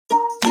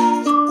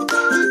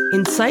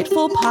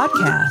Insightful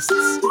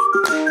podcasts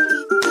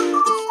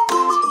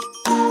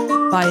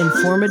by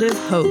informative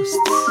hosts.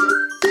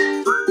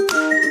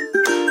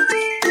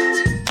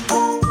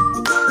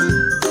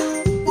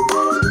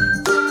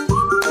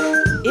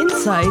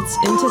 Insights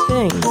into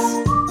Things,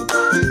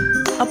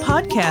 a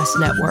podcast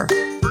network.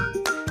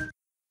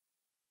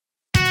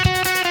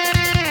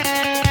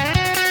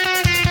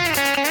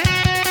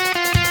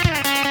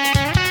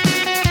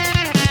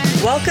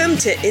 Welcome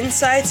to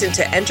Insights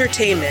into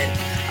Entertainment,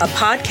 a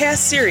podcast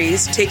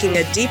series taking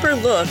a deeper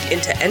look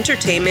into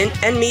entertainment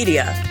and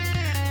media.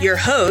 Your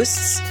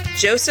hosts,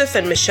 Joseph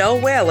and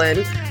Michelle Whalen,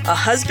 a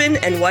husband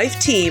and wife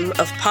team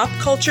of pop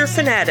culture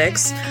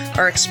fanatics,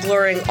 are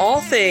exploring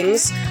all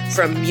things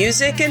from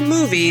music and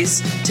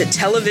movies to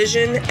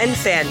television and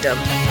fandom.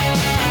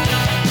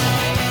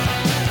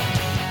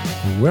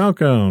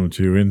 Welcome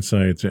to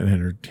Insights in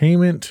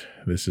Entertainment.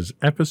 This is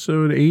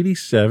episode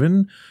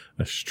 87,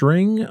 A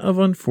String of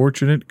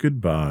Unfortunate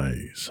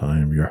Goodbyes. I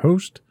am your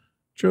host,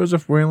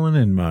 Joseph Whalen,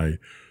 and my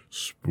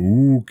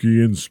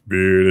spooky and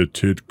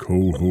spirited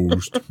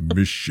co-host,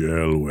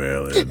 Michelle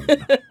Whalen.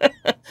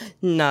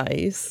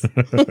 Nice.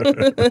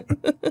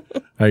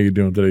 How you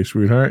doing today,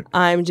 sweetheart?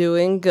 I'm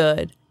doing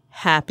good.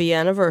 Happy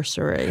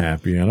anniversary.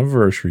 Happy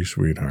anniversary,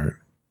 sweetheart.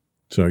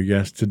 So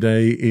yes,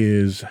 today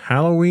is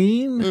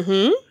Halloween.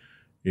 Mm-hmm.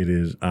 It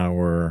is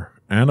our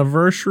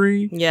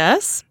anniversary.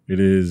 Yes. It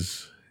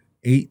is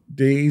 8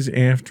 days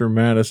after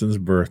Madison's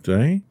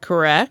birthday.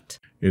 Correct.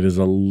 It is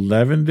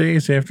 11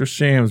 days after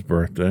Sam's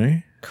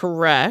birthday.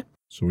 Correct.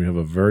 So we have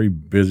a very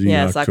busy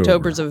Yes, October.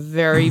 October's a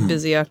very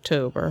busy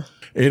October.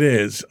 It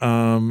is.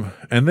 And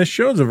this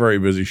show's a very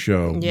busy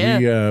show.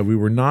 Yeah. We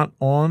were not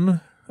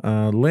on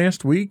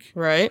last week.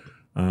 Right.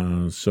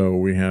 So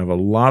we have a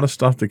lot of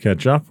stuff to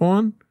catch up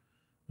on.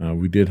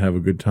 We did have a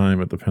good time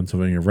at the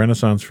Pennsylvania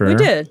Renaissance Fair. We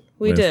did.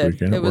 Last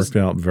weekend. It worked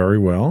out very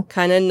well.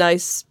 Kind of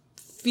nice,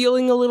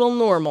 feeling a little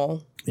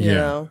normal, you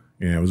know.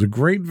 Yeah, it was a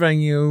great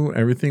venue.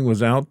 Everything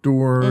was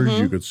outdoors.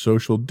 Mm-hmm. You could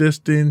social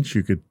distance.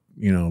 You could,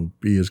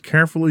 be as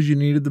careful as you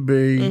needed to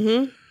be,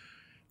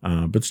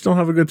 Mm-hmm. but still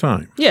have a good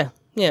time. Yeah.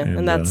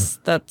 And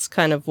that's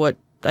kind of what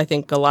I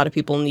think a lot of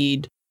people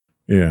need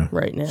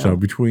right now. So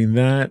between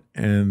that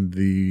and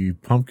the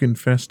Pumpkin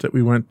Fest that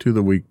we went to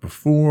the week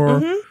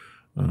before,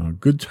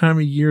 good time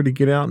of year to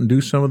get out and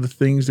do some of the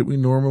things that we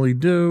normally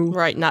do.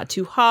 Right. Not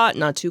too hot,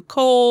 not too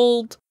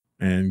cold.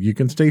 And you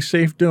can stay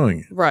safe doing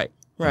it. Right.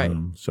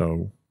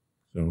 So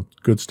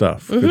good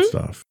stuff. Good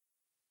stuff.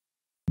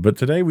 But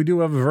today we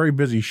do have a very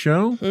busy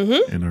show.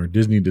 And our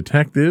Disney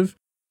detective,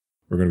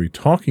 we're going to be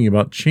talking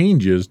about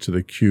changes to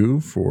the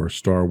queue for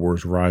Star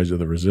Wars Rise of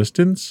the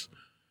Resistance.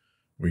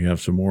 We have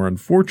some more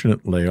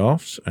unfortunate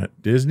layoffs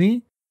at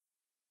Disney.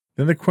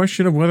 Then the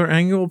question of whether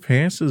annual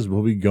passes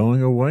will be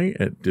going away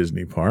at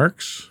Disney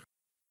parks.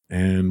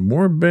 And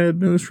more bad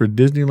news for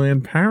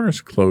Disneyland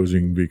Paris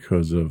closing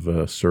because of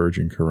a surge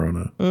in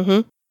Corona.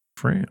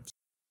 France.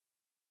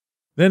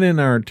 Then in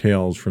our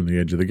Tales from the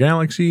Edge of the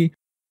Galaxy,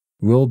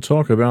 we'll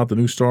talk about the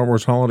new Star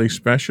Wars Holiday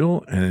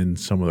Special and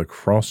some of the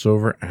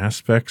crossover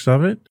aspects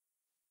of it.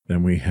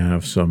 Then we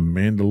have some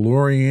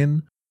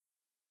Mandalorian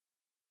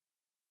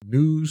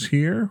news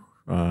here.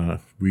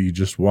 We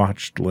just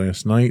watched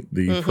last night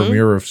the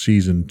premiere of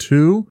Season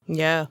 2.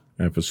 Yeah.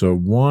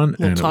 Episode 1.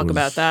 We'll talk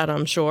about that,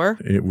 I'm sure.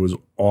 It was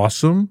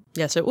awesome.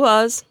 Yes, it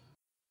was.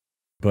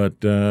 But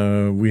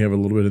we have a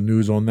little bit of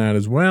news on that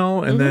as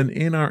well. And then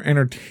in our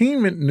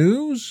entertainment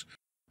news,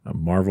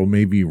 Marvel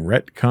may be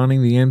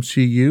retconning the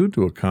MCU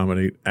to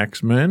accommodate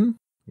X-Men,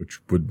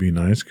 which would be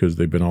nice because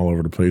they've been all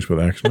over the place with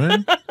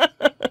X-Men.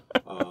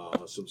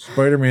 Some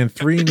Spider-Man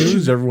 3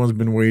 news everyone's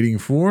been waiting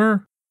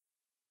for.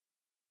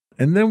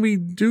 And then we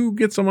do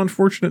get some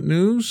unfortunate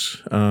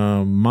news.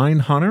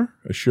 Mindhunter,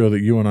 a show that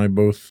you and I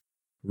both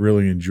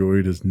really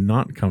enjoyed, is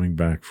not coming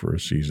back for a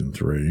season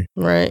 3.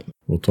 Right.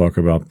 We'll talk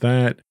about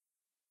that.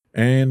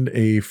 And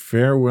a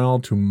farewell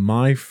to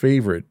my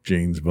favorite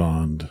James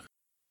Bond,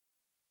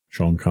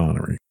 Sean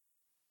Connery.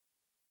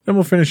 Then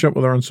we'll finish up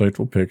with our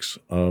insightful picks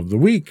of the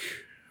week.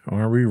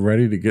 Are we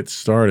ready to get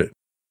started?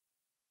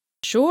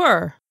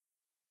 Sure.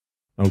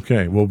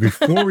 Okay, well,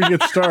 before we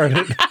get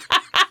started,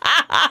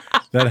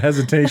 that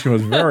hesitation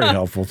was very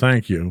helpful.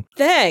 Thank you.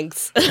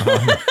 Thanks.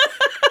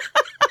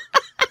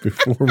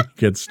 Before we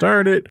get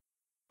started,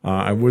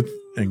 I would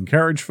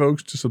encourage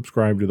folks to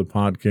subscribe to the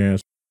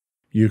podcast.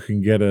 You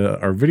can get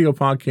our video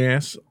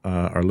podcasts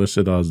are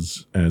listed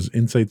as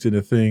Insights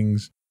into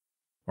Things.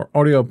 Our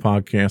audio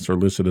podcasts are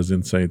listed as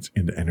Insights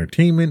into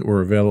Entertainment.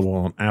 We're available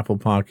on Apple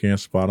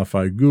Podcasts,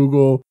 Spotify,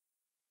 Google,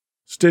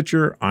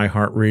 Stitcher,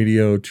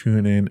 iHeartRadio,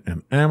 TuneIn,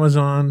 and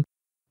Amazon.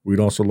 We'd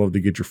also love to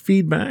get your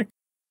feedback.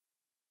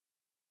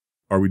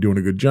 Are we doing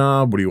a good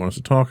job? What do you want us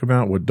to talk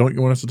about? What don't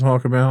you want us to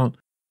talk about?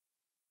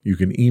 You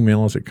can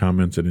email us at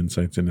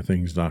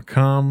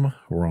comments@insightsintothings.com.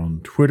 We're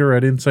on Twitter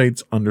at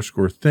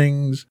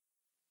insights_things.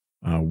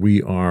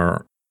 We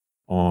are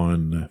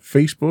on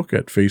Facebook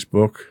at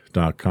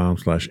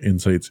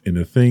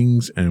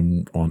facebook.com/insightsintothings.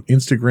 And on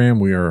Instagram,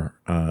 we are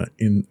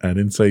at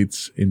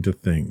Insights Into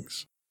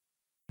Things.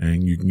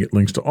 And you can get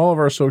links to all of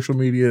our social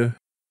media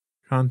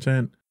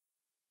content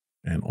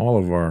and all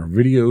of our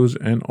videos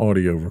and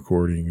audio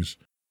recordings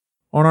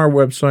on our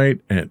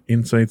website at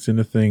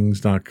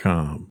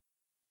insightsintothings.com.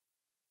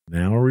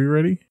 Now are we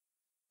ready?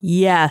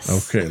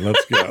 Yes. Okay,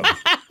 let's go.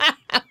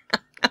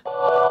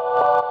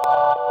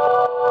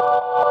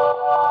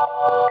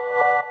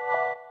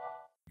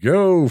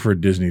 Go for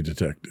Disney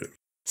Detective.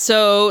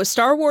 So,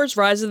 Star Wars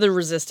Rise of the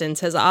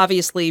Resistance has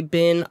obviously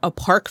been a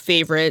park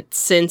favorite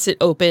since it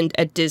opened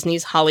at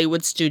Disney's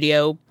Hollywood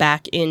studio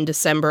back in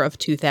December of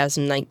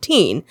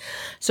 2019.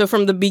 So,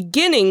 from the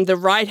beginning, the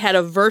ride had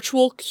a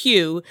virtual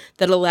queue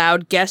that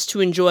allowed guests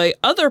to enjoy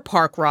other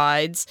park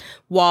rides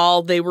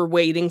while they were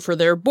waiting for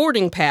their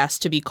boarding pass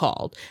to be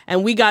called.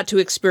 And we got to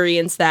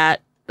experience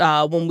that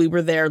when we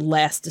were there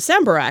last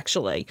December,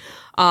 actually.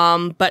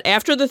 But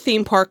after the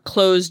theme park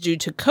closed due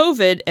to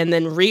COVID and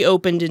then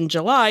reopened in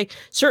July,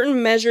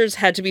 certain measures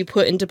had to be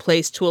put into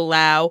place to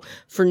allow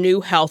for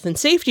new health and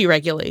safety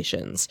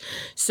regulations.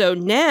 So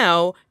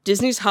now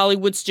Disney's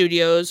Hollywood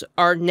Studios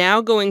are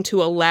now going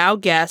to allow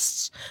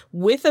guests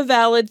with a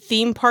valid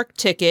theme park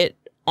ticket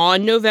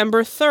on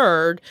November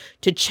 3rd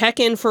to check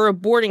in for a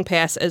boarding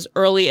pass as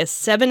early as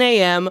 7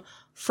 a.m.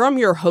 from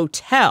your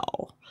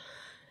hotel.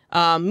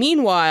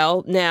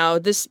 Meanwhile, now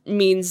this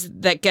means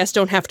that guests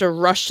don't have to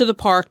rush to the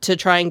park to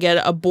try and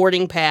get a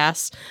boarding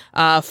pass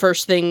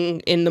first thing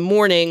in the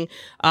morning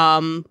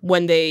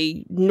when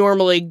they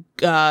normally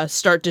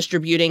start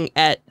distributing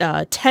at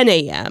 10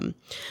 a.m.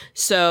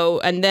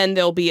 So, and then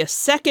there'll be a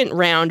second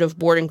round of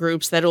boarding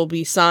groups that'll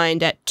be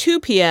signed at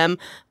 2 p.m.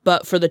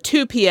 But for the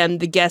 2 p.m.,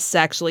 the guests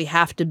actually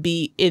have to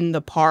be in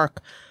the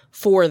park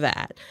for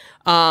that.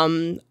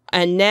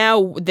 And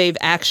now they've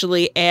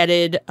actually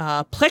added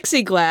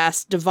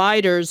plexiglass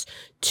dividers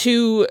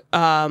to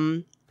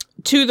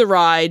the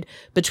ride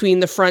between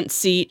the front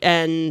seat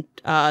and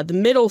the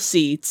middle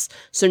seats.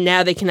 So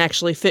now they can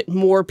actually fit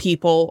more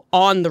people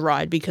on the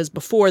ride, because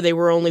before they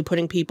were only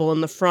putting people in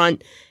the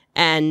front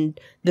and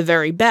the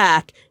very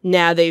back.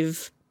 Now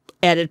they've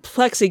added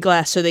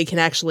plexiglass so they can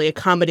actually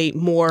accommodate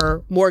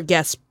more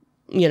guests,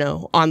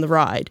 on the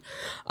ride.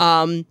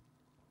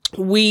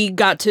 We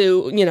got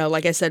to,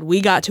 like I said, we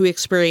got to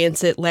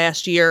experience it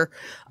last year.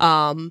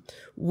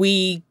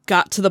 We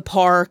got to the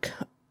park,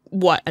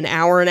 an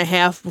hour and a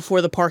half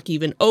before the park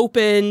even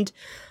opened.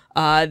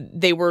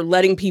 They were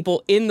letting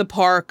people in the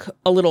park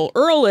a little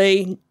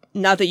early.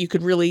 Not that you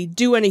could really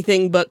do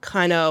anything but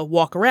kind of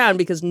walk around,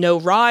 because no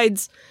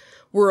rides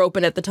were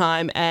open at the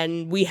time.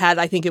 And we had,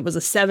 I think it was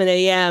a 7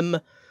 a.m.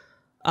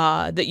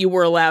 That you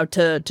were allowed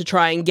to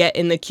try and get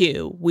in the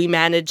queue. We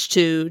managed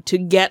to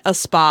get a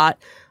spot.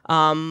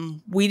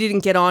 We didn't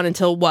get on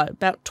until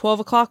about 12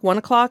 o'clock, 1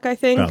 o'clock, I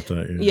think. About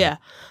that, yeah.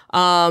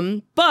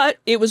 But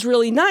it was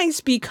really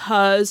nice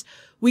because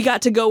we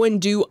got to go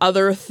and do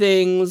other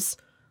things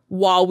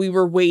while we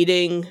were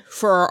waiting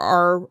for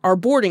our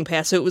boarding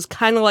pass. So it was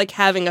kind of like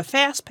having a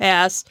fast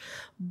pass,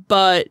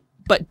 but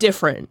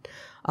different,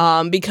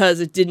 because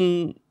it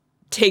didn't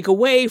take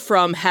away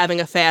from having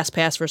a fast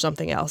pass for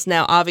something else.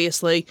 Now,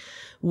 obviously,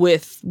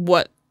 with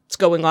what's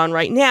going on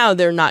right now,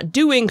 they're not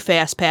doing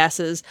fast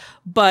passes,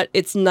 but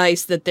it's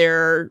nice that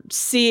they're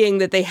seeing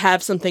that they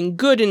have something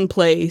good in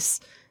place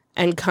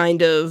and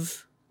kind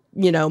of,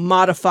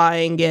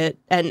 modifying it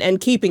and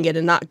keeping it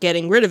and not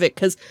getting rid of it.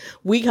 Because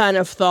we kind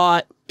of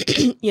thought,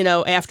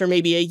 after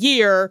maybe a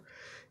year,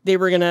 they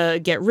were going to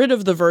get rid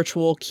of the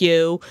virtual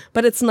queue,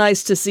 but it's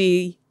nice to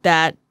see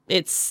that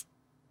it's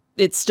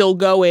still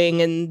going,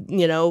 and,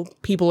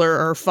 people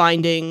are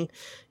finding,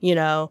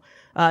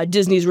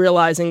 Disney's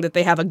realizing that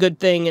they have a good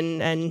thing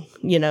and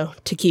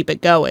to keep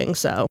it going.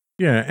 So,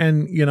 yeah.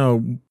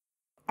 And,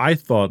 I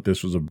thought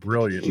this was a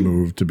brilliant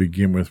move to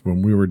begin with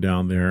when we were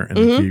down there, and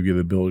they gave you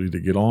the ability to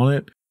get on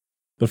it.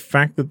 The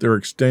fact that they're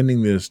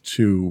extending this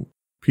to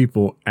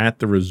people at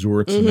the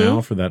resorts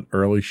now for that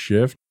early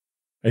shift,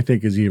 I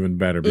think is even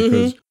better,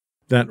 because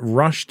that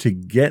rush to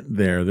get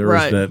there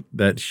was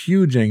that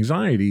huge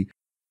anxiety.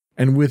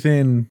 And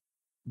within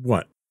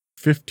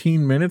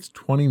 15 minutes,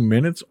 20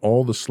 minutes,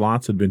 all the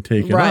slots had been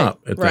taken up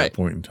at that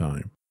point in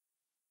time.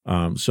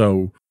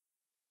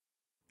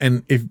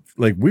 And if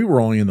we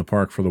were only in the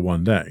park for the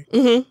one day.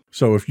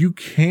 So if you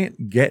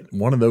can't get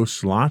one of those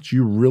slots,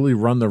 you really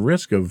run the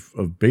risk of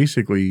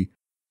basically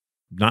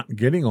not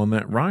getting on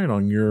that ride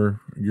on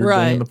your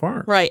day in the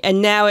park. Right. And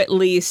now at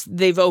least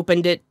they've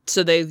opened it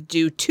so they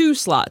do 2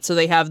 slots. So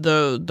they have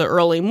the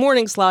early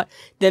morning slot,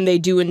 then they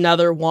do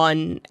another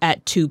one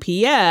at 2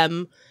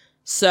 p.m.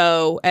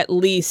 So at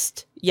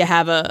least you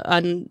have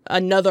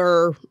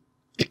another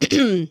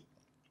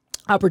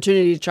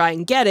opportunity to try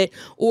and get it.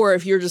 Or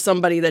if you're just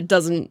somebody that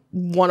doesn't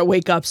want to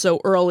wake up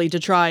so early to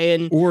try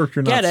and or if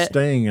you're not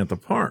staying at the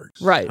parks.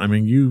 Right. I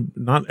mean,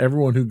 not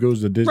everyone who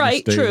goes to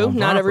Disney stays on property.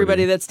 Not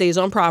everybody that stays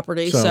on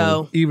property.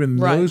 So even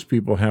those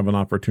people have an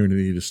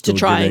opportunity to still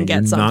try and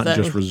get something. Not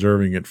just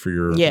reserving it for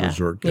your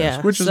resort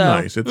guests, which is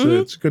nice.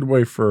 It's a good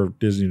way for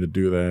Disney to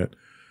do that.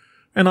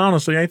 And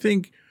honestly, I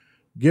think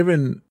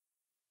even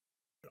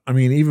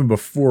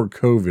before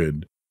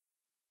COVID,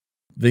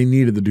 they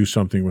needed to do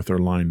something with their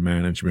line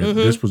management. Mm-hmm.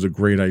 This was a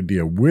great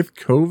idea. With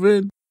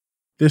COVID,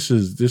 this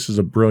is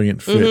a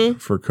brilliant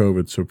fit for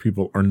COVID, so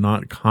people are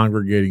not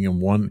congregating in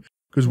one.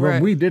 Because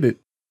when we did it,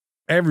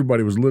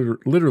 everybody was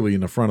literally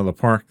in the front of the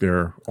park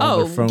there on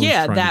their phones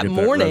trying to get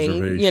morning,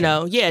 that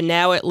reservation.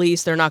 Now at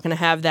least they're not going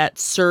to have that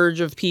surge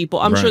of people.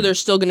 I'm sure there's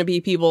still going to be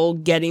people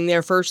getting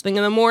there first thing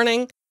in the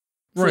morning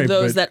for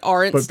those that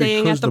aren't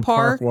staying at the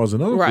park. Park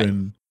wasn't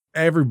open.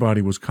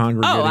 Everybody was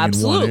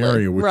congregating in one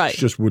area, which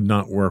just would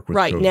not work with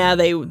COVID. Now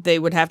they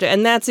would have to,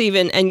 and that's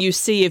even, and you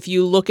see if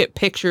you look at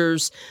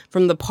pictures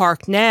from the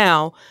park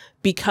now,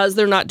 because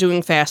they're not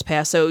doing Fast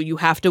Pass, so you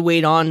have to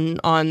wait on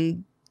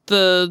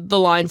the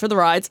line for the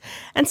rides,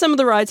 and some of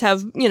the rides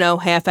have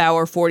half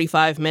hour,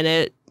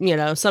 45-minute,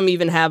 some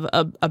even have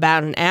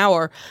about an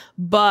hour,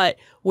 but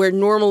where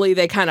normally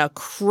they kind of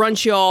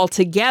crunch you all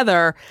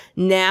together,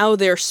 now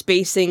they're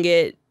spacing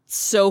it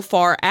so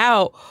far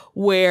out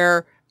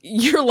where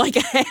you're like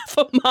a half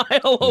a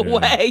mile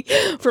away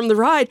from the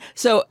ride.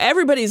 So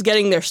everybody's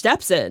getting their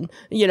steps in,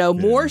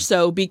 more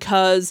so,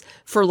 because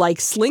for like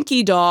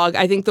Slinky Dog,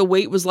 I think the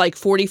wait was like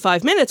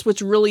 45 minutes,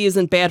 which really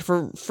isn't bad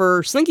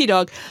for Slinky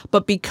Dog.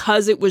 But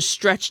because it was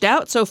stretched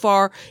out so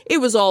far, it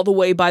was all the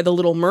way by the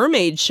Little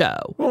Mermaid show.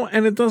 Well,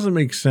 and it doesn't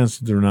make sense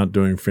that they're not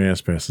doing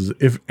Fast Passes.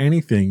 If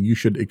anything, you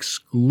should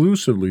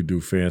exclusively do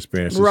Fast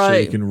Passes so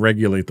you can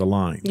regulate the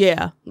line.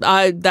 Yeah,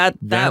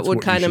 that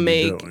would kind of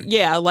make,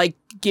 like,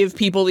 give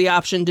people the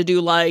option to do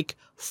like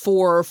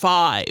 4 or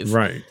 5.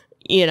 Right.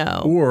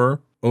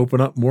 Or open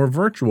up more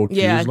virtual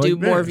queues do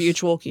more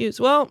virtual queues.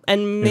 Well,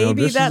 and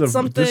maybe that's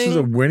something. This is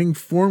a winning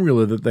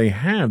formula that they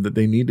have that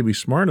they need to be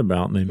smart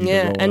about. And they need to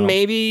roll and out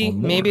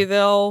maybe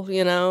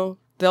they'll,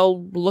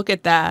 they'll look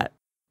at that.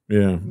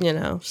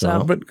 Yeah.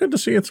 So. But good to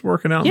see it's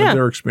working out and that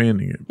they're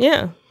expanding it.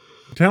 Yeah.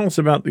 Tell us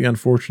about the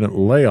unfortunate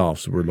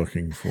layoffs we're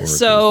looking for.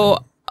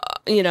 So,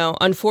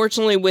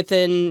 unfortunately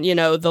within,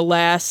 the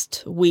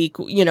last week,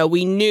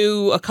 we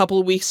knew a couple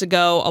of weeks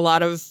ago, a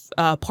lot of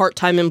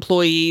part-time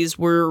employees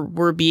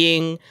were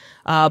being,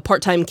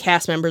 part-time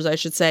cast members, I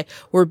should say,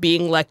 were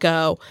being let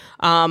go.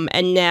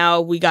 And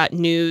now we got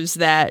news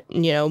that,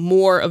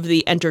 more of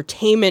the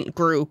entertainment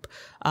group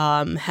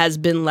has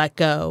been let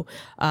go.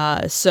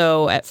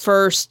 So at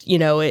first,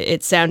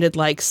 it sounded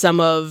like some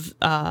of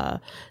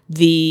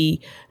the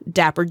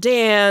Dapper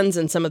Dans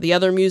and some of the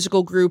other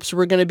musical groups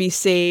were going to be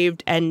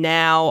saved. And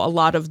now a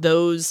lot of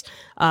those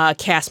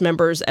cast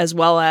members, as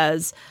well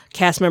as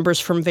cast members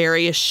from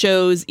various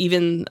shows,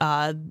 even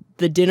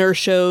the dinner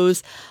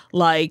shows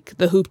like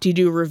the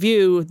Hoop-Dee-Doo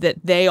Review, that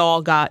they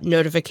all got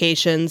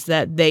notifications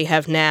that they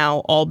have now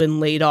all been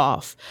laid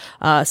off.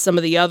 Some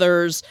of the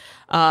others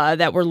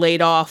that were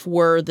laid off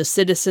were the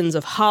Citizens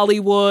of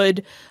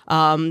Hollywood,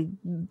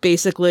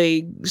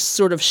 basically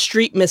sort of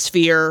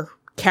streetmosphere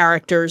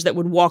characters that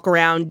would walk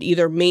around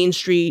either Main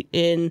Street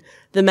in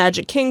the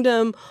Magic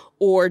Kingdom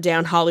or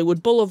down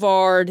Hollywood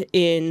Boulevard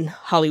in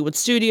Hollywood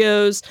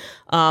Studios.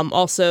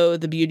 Also,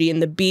 the Beauty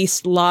and the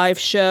Beast live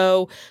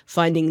show,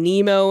 Finding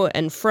Nemo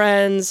and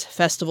Friends,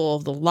 Festival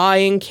of the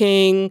Lion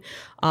King,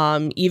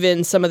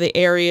 even some of the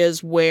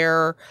areas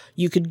where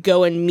you could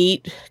go and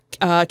meet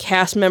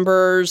cast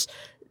members,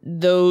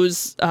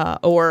 those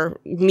or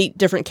meet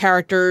different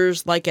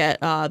characters, like at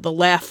the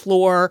Laugh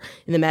Floor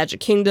in the Magic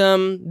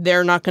Kingdom.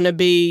 They're not going to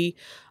be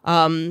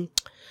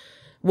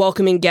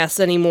welcoming guests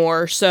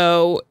anymore.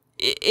 So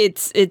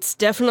it's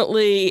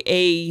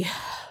definitely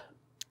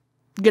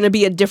going to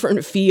be a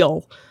different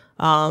feel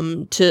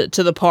to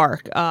the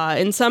park.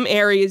 In some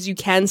areas, you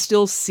can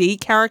still see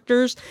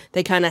characters.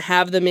 They kind of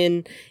have them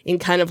in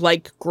kind of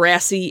like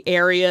grassy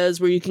areas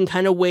where you can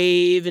kind of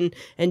wave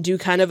and do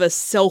kind of a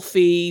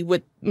selfie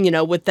with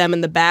them in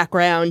the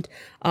background.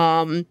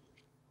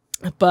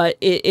 But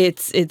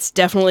it's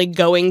definitely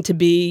going to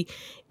be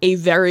a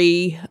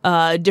very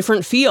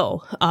different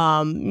feel.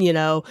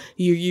 You're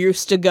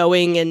used to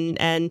going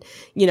and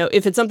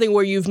if it's something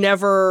where you've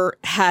never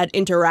had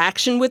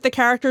interaction with the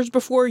characters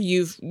before,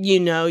 you've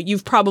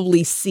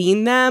probably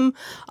seen them,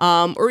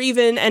 or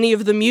even any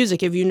of the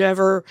music if you've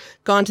never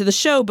gone to the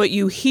show, but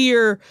you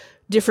hear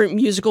different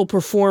musical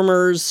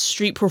performers,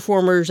 street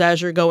performers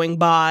as you're going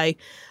by.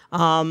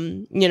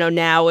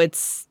 Now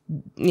it's,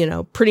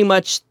 pretty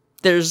much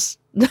there's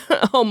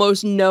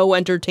almost no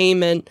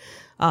entertainment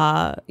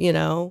at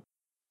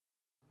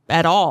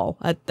all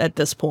at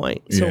this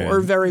point. So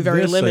we're very,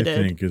 very limited.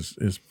 I think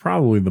is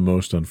probably the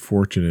most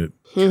unfortunate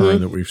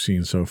turn that we've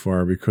seen so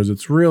far, because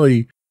it's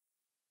really,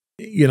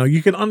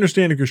 you can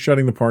understand if you're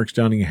shutting the parks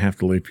down and you have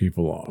to lay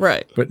people off.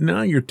 Right. But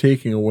now you're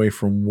taking away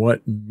from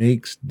what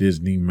makes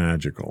Disney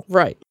magical.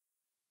 Right.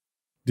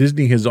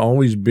 Disney has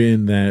always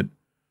been that,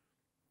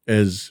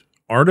 as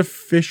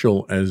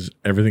artificial as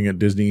everything at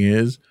Disney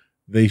is,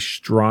 they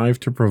strive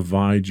to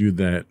provide you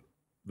that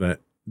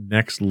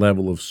next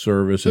level of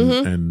service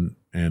and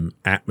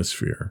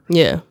atmosphere.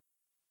 Yeah.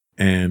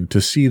 And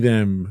to see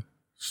them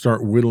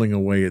start whittling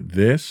away at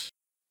this,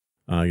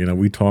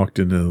 we talked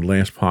in the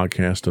last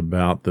podcast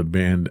about the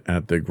band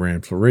at the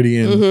Grand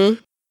Floridian.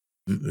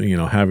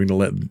 having to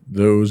let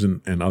those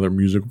and other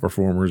musical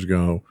performers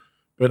go.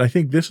 But I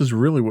think this is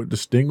really what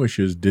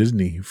distinguishes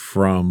Disney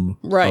from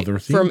other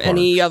theme parks.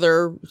 Any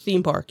other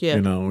theme park, yeah.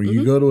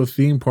 You go to a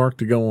theme park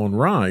to go on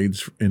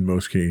rides in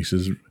most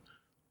cases.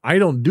 I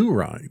don't do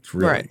rides,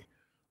 really. Right.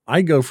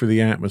 I go for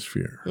the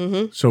atmosphere.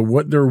 Mm-hmm. So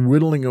what they're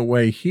whittling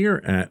away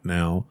here at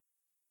now,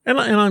 and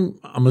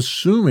I'm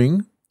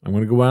assuming, I'm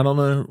going to go out on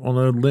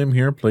a limb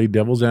here, play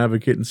devil's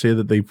advocate, and say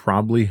that they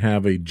probably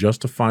have a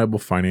justifiable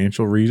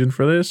financial reason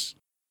for this.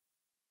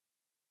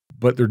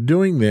 But they're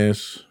doing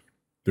this.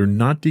 They're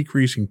not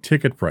decreasing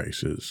ticket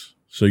prices.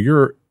 So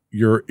your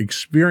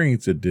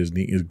experience at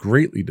Disney is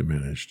greatly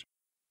diminished.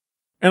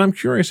 And I'm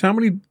curious, how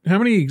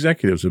many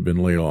executives have been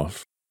laid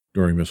off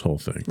during this whole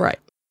thing? Right.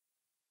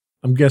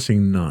 I'm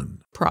guessing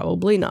none.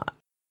 Probably not.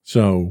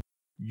 So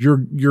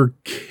you're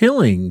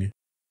killing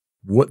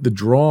what the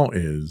draw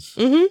is,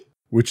 mm-hmm.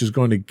 which is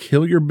going to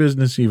kill your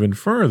business even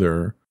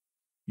further,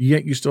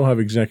 yet you still have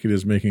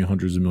executives making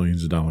hundreds of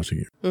millions of dollars a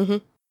year. Mm-hmm.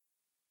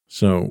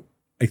 So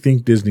I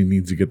think Disney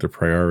needs to get their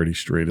priorities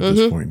straight at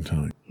this point in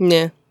time.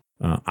 Yeah.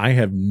 I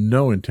have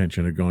no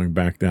intention of going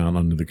back down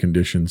under the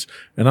conditions,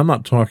 and I'm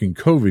not talking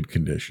COVID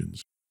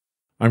conditions.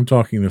 I'm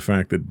talking the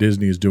fact that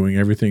Disney is doing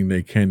everything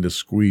they can to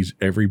squeeze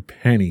every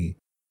penny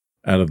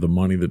out of the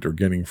money that they're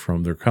getting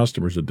from their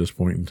customers at this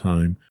point in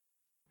time,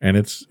 and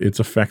it's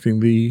affecting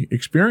the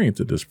experience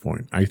at this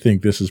point. I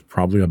think this is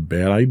probably a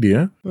bad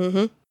idea.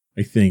 Mm-hmm.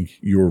 I think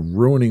you're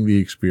ruining the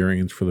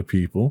experience for the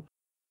people.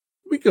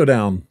 We go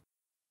down.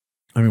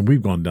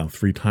 We've gone down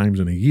 3 times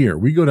in a year.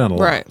 We go down a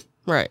lot.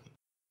 Right.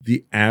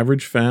 The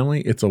average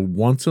family, it's a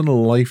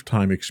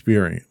once-in-a-lifetime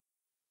experience.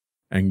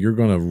 And you're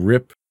going to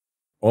rip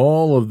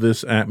all of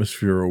this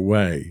atmosphere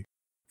away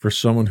for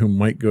someone who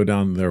might go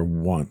down there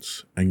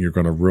once, and you're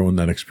going to ruin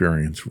that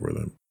experience for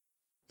them.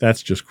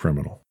 That's just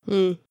criminal.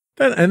 Mm.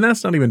 And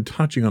that's not even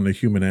touching on the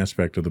human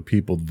aspect of the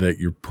people that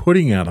you're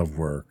putting out of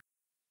work.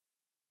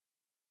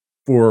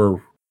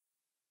 For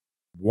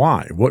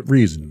why? What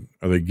reason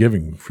are they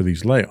giving for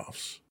these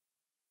layoffs?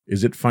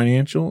 Is it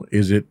financial?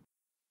 Is it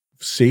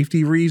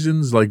safety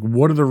reasons? Like,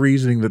 what are the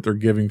reasoning that they're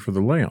giving for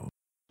the layoff?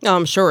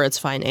 I'm sure it's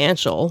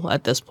financial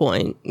at this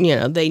point.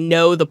 They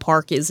know the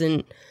park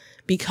isn't,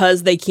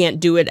 because they can't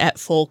do it at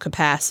full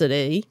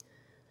capacity.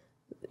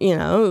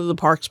 The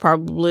park's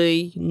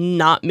probably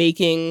not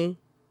making,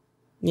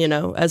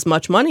 as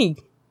much money.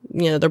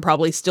 They're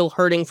probably still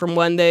hurting from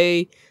when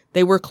they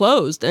were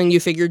closed. And you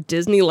figure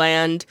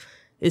Disneyland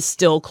is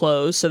still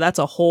closed. So that's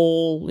a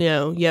whole,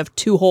 you have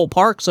 2 whole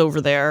parks over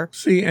there.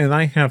 See, and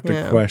I have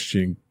to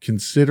question,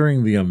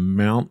 considering the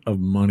amount of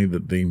money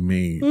that they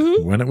made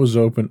mm-hmm. when it was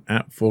open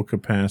at full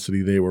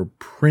capacity, they were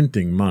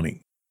printing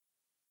money.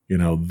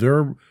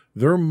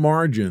 Their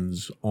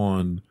margins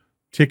on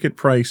ticket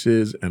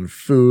prices and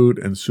food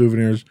and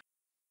souvenirs,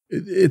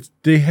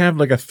 they have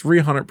like a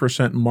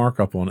 300%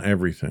 markup on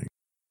everything.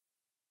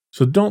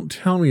 So don't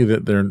tell me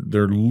that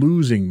they're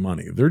losing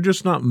money. They're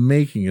just not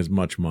making as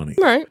much money.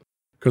 Right.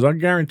 Because I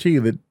guarantee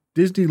you that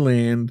Disney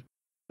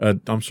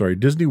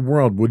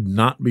World would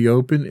not be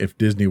open if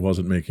Disney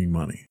wasn't making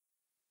money.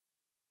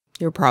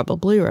 You're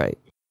probably right.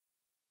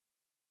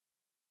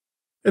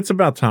 It's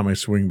about time I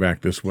swing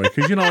back this way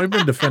because, I've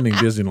been defending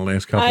Disney the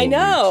last couple of weeks. I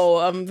know.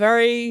 I'm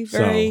very,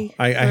 very, so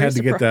I had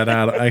to get that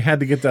out. I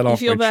had to get that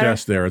off my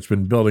chest there. It's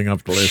been building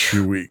up the last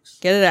few weeks.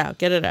 Get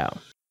it out.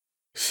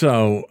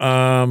 So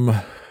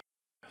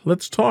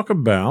let's talk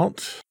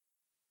about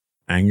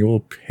annual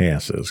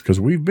passes, because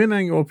we've been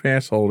annual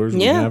pass holders.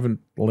 We haven't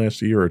the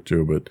last year or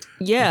two, but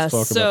let's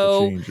talk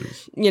about the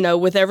changes.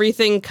 With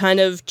everything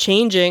kind of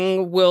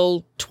changing,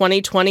 will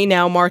 2020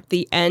 now mark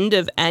the end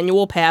of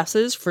annual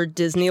passes for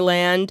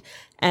Disneyland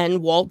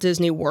and Walt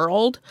Disney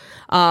World?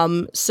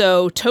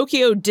 So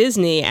Tokyo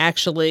Disney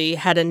actually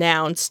had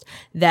announced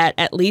that,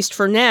 at least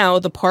for now,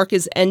 the park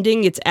is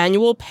ending its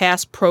annual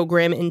pass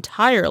program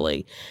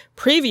entirely.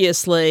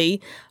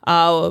 Previously,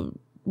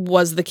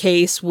 was the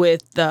case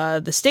with the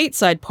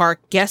stateside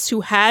park. Guests who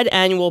had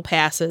annual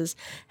passes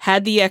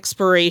had the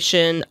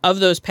expiration of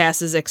those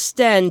passes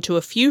extend to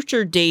a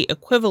future date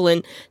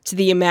equivalent to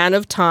the amount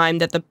of time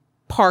that the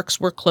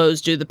parks were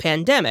closed due to the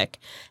pandemic.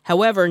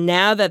 However,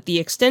 now that the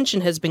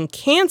extension has been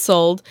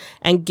canceled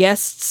and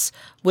guests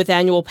with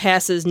annual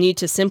passes need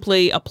to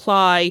simply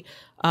apply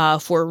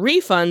for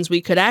refunds, we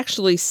could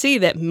actually see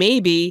that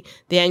maybe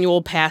the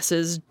annual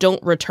passes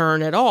don't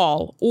return at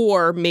all,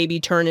 or maybe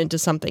turn into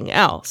something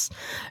else.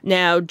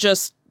 Now,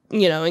 just,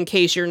 in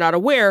case you're not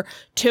aware,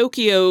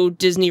 Tokyo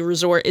Disney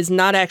Resort is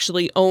not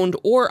actually owned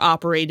or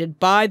operated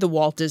by the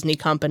Walt Disney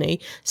Company,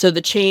 so the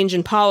change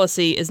in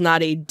policy is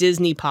not a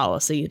Disney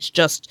policy. It's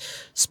just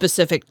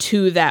specific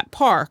to that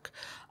park.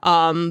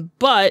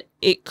 But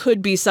it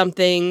could be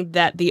something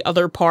that the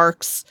other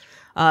parks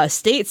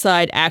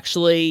stateside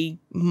actually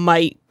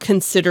might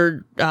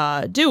consider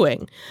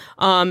doing.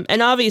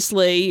 And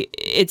obviously,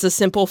 it's a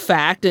simple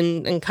fact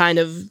and kind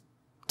of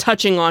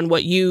touching on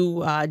what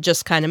you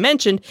just kind of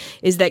mentioned,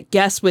 is that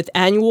guests with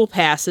annual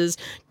passes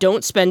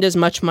don't spend as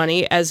much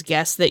money as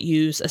guests that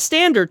use a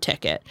standard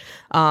ticket.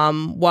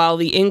 While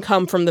the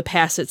income from the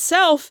pass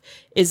itself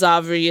is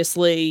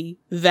obviously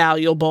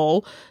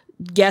valuable,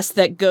 guests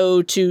that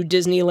go to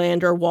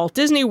Disneyland or Walt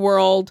Disney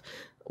World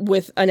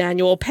with an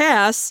annual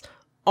pass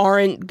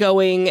aren't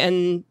going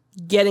and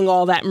getting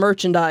all that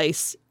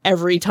merchandise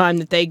every time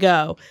that they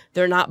go.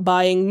 They're not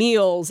buying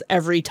meals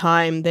every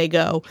time they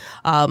go.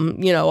 A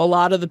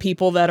lot of the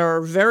people that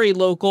are very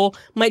local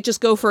might just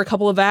go for a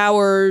couple of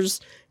hours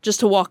just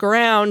to walk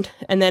around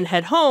and then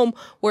head home,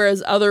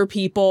 whereas other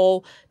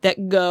people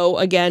that go,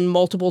 again,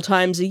 multiple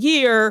times a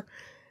year,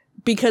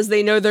 because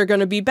they know they're going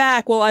to be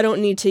back, well, I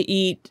don't need to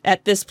eat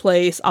at this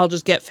place, I'll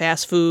just get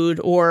fast food,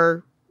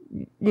 or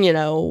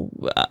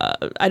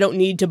I don't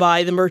need to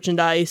buy the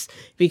merchandise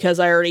because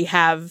I already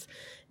have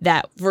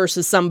that,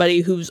 versus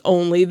somebody who's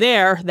only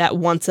there that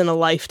once in a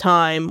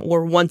lifetime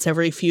or once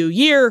every few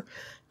year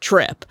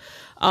trip.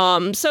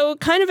 So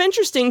kind of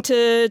interesting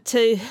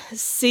to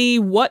see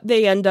what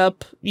they end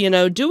up,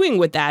 doing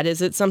with that.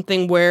 Is it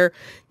something where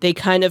they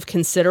kind of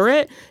consider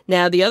it?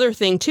 Now, the other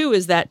thing too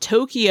is that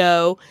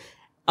Tokyo,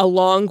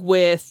 along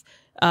with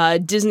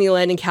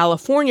Disneyland in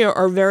California,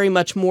 are very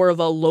much more of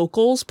a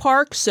locals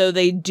park. So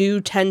they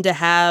do tend to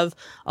have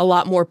a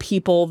lot more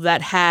people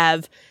that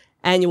have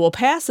annual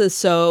passes.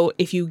 So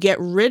if you get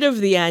rid of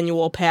the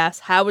annual pass,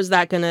 how is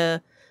that going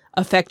to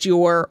affect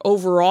your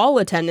overall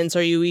attendance?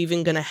 Are you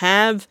even going to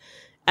have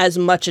as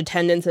much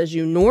attendance as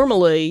you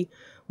normally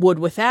would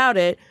without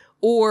it?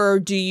 Or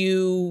do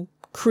you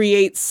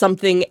create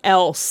something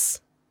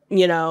else,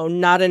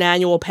 not an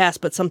annual pass,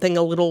 but something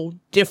a little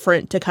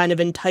different to kind of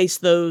entice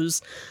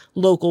those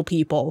local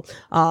people?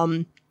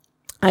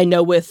 I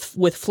know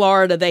with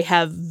Florida, they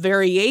have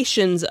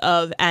variations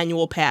of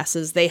annual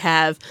passes. They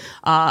have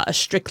a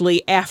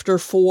strictly after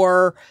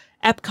 4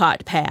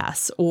 Epcot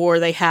pass, or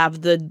they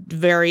have the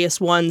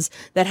various ones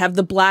that have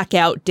the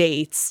blackout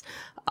dates,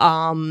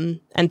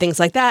 and things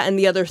like that. And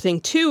the other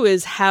thing too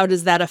is, how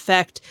does that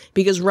affect,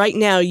 because right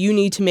now you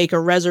need to make a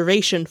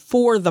reservation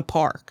for the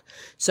park.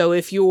 So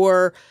if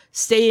you're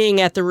staying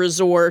at the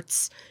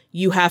resorts,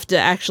 you have to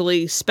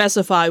actually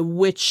specify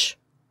which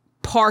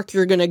park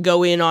you're going to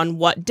go in on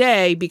what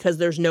day, because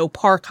there's no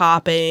park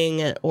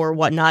hopping or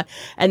whatnot.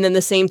 And then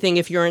the same thing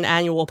if you're an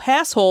annual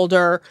pass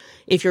holder,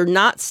 if you're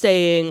not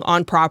staying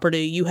on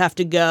property, you have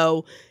to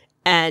go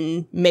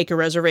and make a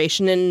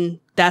reservation. And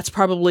that's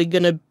probably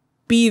going to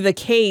be the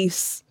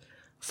case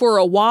for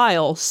a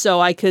while. So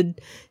I could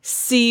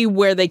see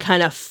where they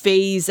kind of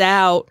phase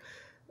out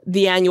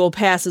the annual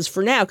passes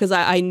for now, because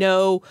I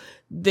know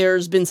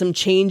there's been some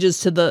changes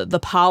to the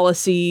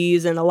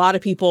policies, and a lot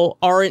of people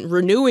aren't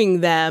renewing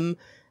them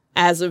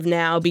as of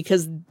now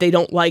because they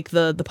don't like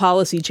the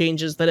policy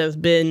changes that have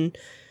been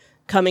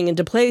coming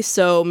into place.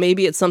 So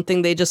maybe it's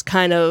something they just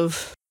kind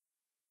of...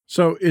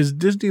 So is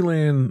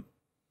Disneyland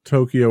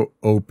Tokyo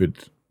open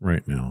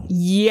right now?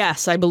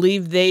 Yes, I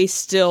believe they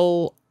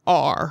still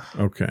are.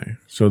 Okay.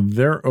 So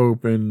they're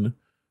open.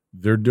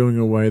 They're doing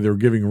away. They're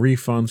giving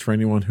refunds for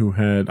anyone who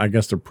had, I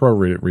guess, the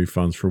prorated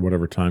refunds for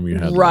whatever time you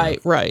had. Right.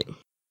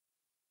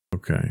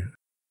 Okay.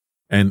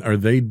 And are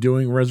they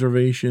doing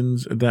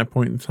reservations at that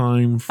point in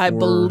time? I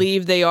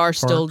believe they are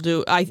still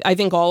do. I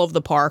think all of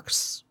the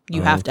parks,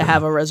 you have to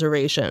have a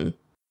reservation.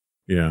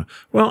 Yeah.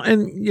 Well,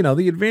 and,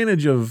 the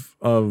advantage of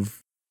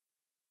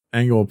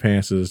annual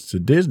passes to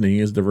Disney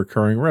is the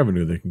recurring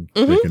revenue they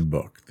can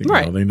book.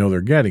 Right. They know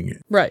they're getting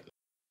it. Right.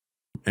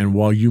 And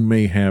while you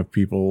may have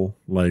people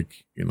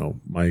like,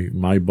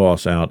 my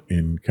boss out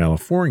in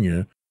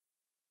California,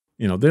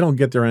 they don't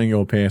get their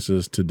annual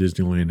passes to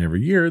Disneyland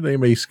every year. They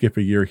may skip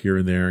a year here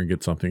and there and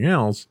get something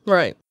else.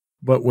 Right.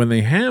 But when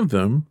they have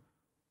them,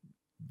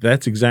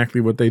 that's exactly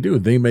what they do.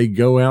 They may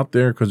go out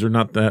there because they're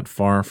not that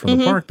far from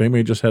the park. They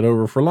may just head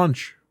over for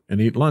lunch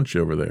and eat lunch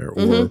over there.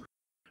 Or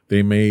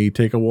they may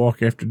take a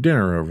walk after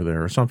dinner over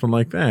there or something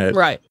like that.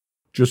 Right.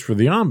 Just for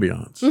the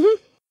ambiance.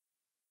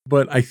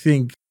 But I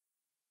think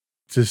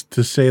to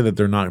say that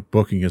they're not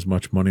booking as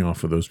much money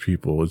off of those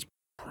people is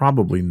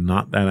probably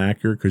not that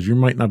accurate, because you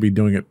might not be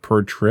doing it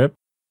per trip.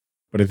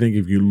 But I think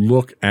if you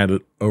look at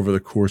it over the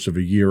course of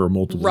a year or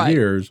multiple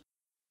years,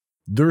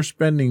 they're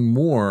spending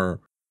more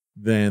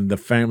than the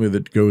family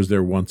that goes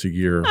there once a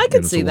year. I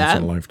could see that.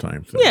 Once in a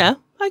lifetime thing. Yeah,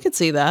 I could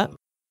see that.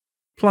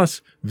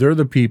 Plus, they're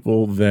the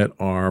people that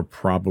are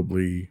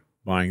probably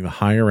buying the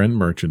higher end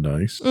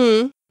merchandise,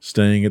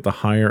 staying at the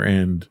higher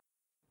end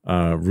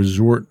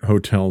resort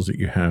hotels that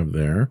you have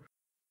there.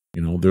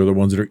 They're the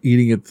ones that are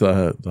eating at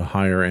the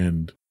higher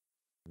end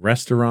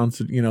restaurants.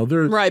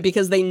 They're right,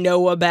 because they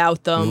know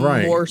about them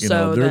more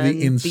so. They're than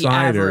the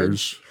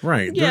insiders,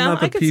 right? Yeah, they're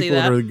not the people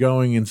that are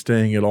going and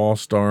staying at All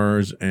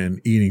Stars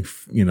and eating,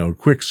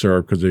 quick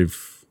serve because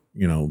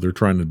they're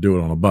trying to do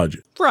it on a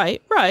budget.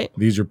 Right.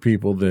 These are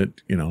people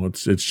that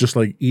it's just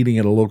like eating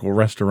at a local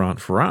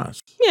restaurant for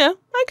us. Yeah,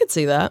 I could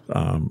see that.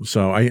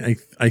 So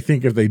I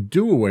think if they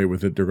do away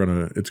with it,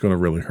 it's gonna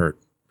really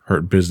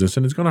hurt business,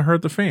 and it's gonna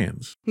hurt the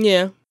fans.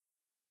 Yeah.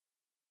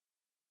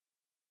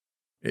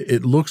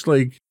 it looks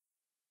like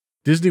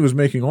Disney was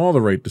making all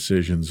the right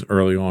decisions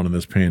early on in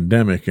this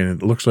pandemic,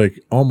 and it looks like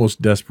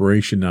almost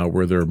desperation now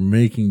where they're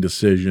making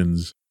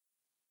decisions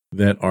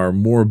that are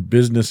more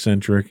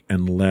business-centric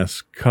and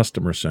less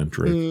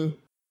customer-centric.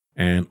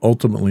 And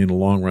ultimately, in the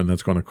long run,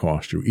 that's going to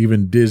cost you.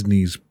 Even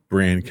Disney's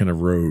brand can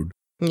erode.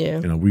 Yeah.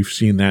 We've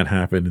seen that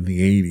happen in the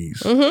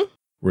 80s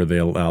where they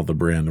allowed the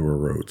brand to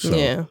erode.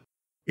 So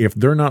if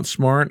they're not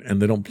smart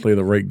and they don't play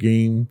the right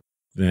game,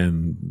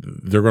 then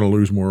they're going to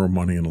lose more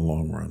money in the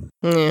long run.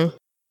 Yeah.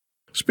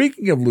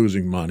 Speaking of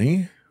losing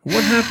money,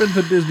 what happened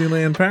to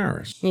Disneyland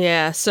Paris?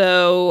 Yeah,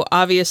 so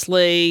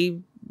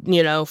obviously,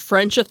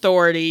 French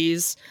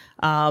authorities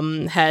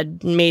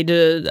had made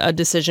a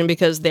decision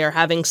because they're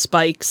having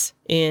spikes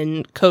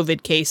in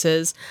COVID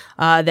cases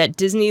that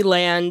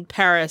Disneyland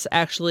Paris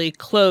actually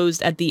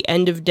closed at the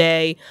end of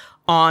day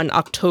on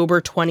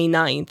October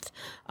 29th.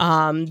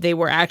 They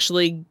were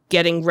actually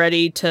getting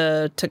ready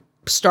to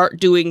start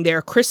doing their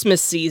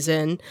Christmas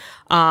season,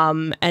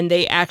 and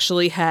they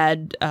actually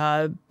had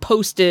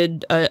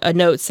posted a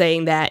note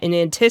saying that in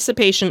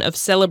anticipation of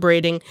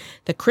celebrating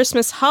the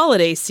Christmas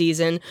holiday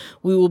season,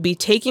 we will be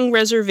taking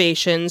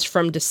reservations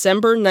from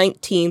December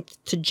 19th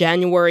to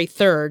January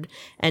 3rd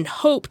and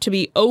hope to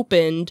be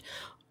opened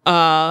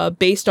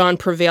based on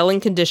prevailing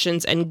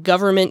conditions and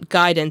government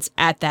guidance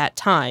at that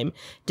time.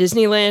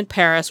 Disneyland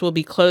Paris will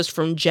be closed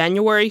from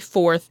January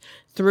 4th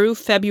through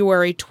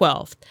February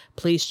 12th.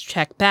 Please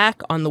check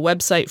back on the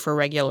website for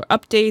regular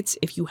updates.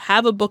 If you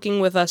have a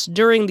booking with us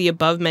during the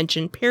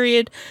above-mentioned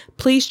period,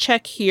 please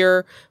check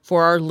here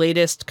for our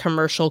latest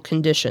commercial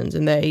conditions.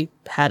 And they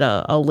had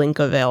a link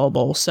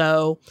available.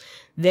 So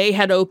they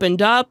had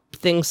opened up.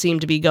 Things seemed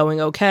to be going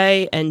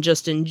okay. And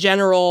just in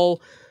general,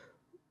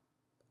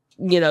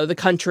 the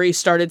country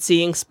started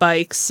seeing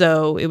spikes.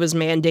 So it was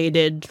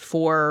mandated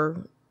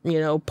for,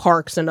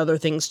 parks and other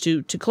things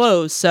to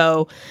close.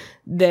 So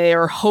they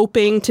are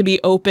hoping to be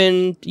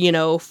open,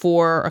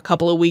 for a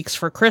couple of weeks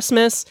for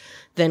Christmas,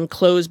 then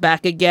close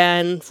back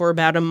again for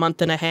about a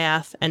month and a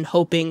half, and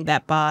hoping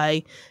that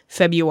by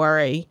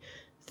February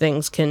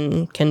things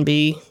can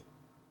be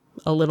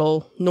a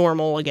little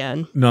normal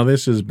again. Now,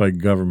 this is by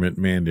government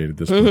mandate at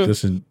this point.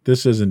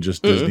 This isn't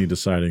just Disney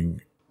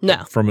deciding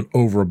from an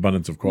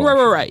overabundance of caution.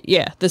 Right.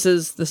 Yeah, this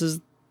is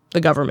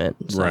the government.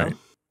 So. Right.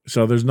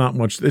 So there's not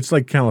much. It's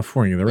like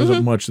California. There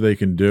isn't much they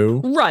can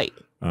do. Right.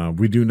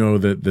 We do know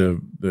that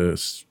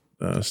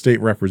the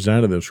state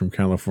representatives from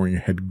California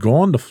had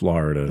gone to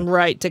Florida,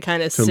 right, to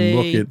kind of see,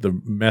 look at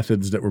the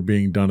methods that were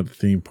being done at the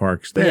theme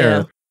parks there.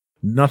 Yeah.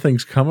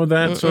 Nothing's come of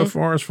that so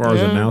far as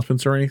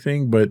announcements or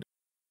anything. But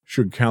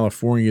should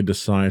California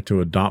decide to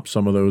adopt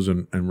some of those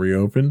and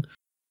reopen,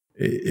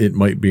 it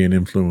might be an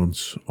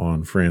influence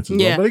on France as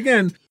well. But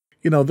again,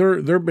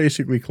 they're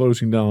basically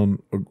closing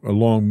down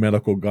along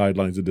medical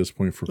guidelines at this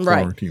point for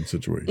quarantine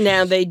situations.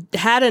 Now, they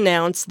had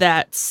announced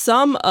that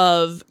some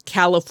of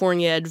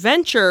California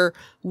Adventure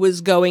was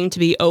going to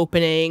be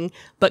opening,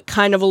 but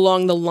kind of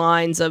along the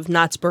lines of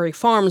Knott's Berry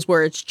Farms,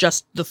 where it's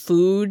just the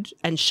food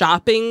and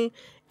shopping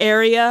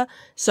area.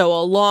 So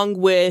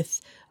along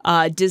with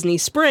Disney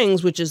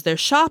Springs, which is their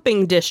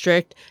shopping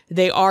district,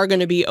 they are going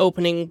to be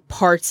opening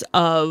parts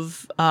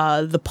of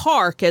the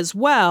park as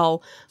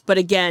well. But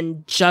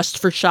again, just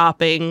for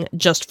shopping,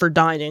 just for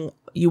dining.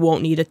 You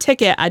won't need a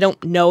ticket. I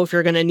don't know if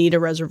you're going to need a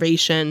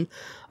reservation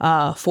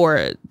for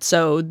it.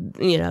 So,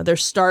 they're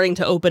starting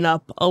to open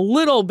up a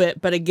little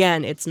bit. But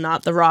again, it's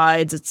not the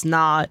rides. It's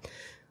not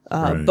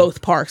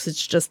both parks.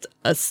 It's just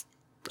a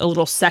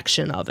little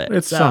section of it.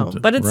 It's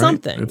something. But it's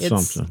something. It's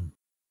something.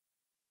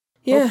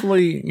 Yeah.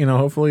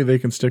 Hopefully they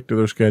can stick to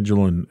their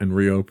schedule and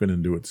reopen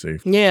and do it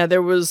safely. Yeah,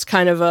 there was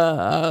kind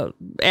of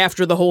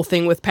after the whole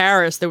thing with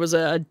Paris, there was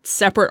a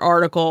separate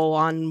article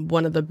on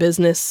one of the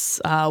business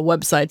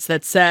websites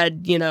that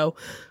said,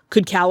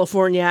 could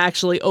California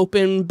actually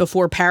open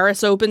before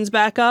Paris opens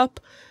back up?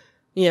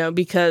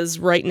 Because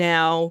right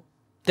now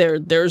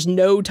there's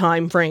no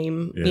time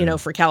frame,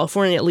 for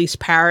California. At least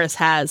Paris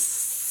has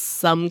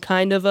some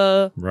kind of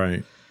a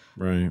right.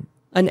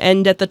 an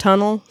end at the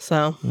tunnel.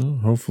 So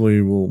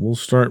hopefully we'll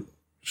start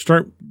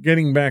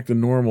getting back to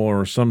normal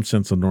or some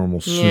sense of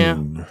normal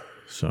soon. Yeah.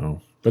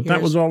 So, but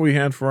that was all we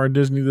had for our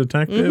Disney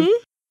Detective.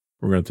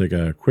 We're going to take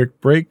a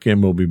quick break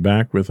and we'll be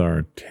back with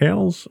our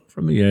Tales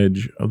from the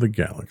Edge of the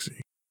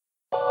Galaxy.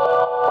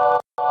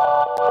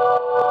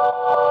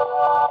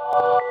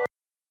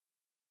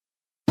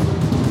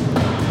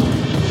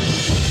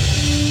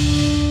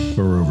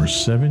 For over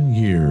 7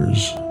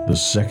 years, the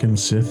Second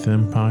Sith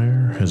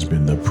Empire has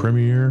been the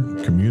premier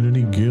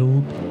community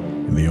guild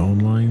in the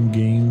online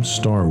game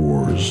Star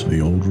Wars: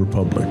 The Old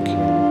Republic.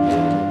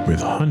 With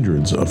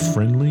hundreds of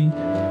friendly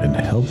and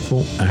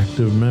helpful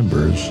active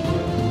members,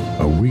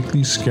 a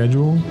weekly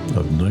schedule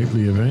of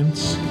nightly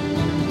events,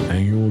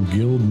 annual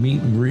guild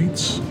meet and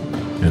greets,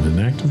 and an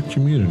active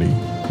community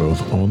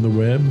both on the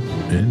web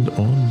and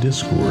on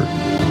Discord.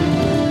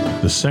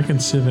 The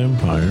Second Sith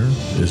Empire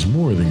is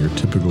more than your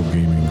typical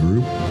gaming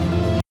group.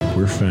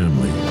 We're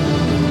family.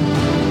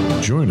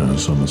 Join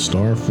us on the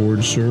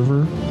Starforge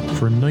server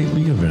for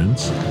nightly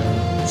events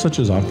such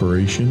as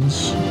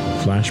operations,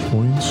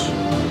 flashpoints,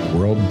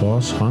 world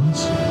boss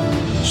hunts,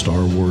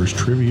 Star Wars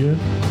trivia,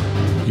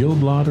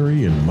 guild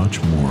lottery, and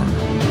much more.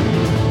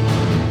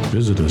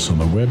 Visit us on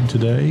the web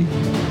today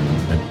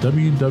at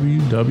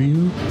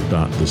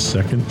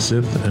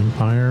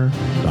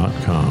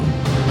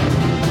www.thesecondsithempire.com.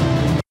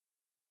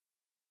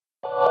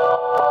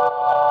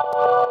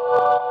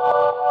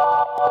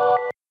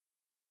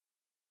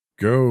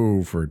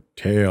 Go for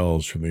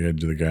Tales from the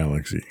Edge of the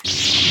Galaxy.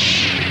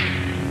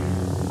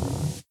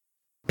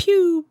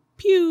 Pew,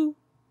 pew,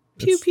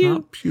 pew, It's pew.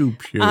 not pew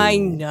pew. I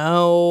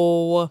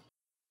know.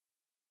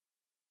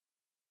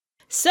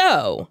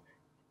 So,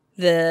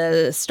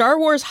 the Star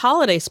Wars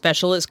Holiday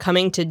Special is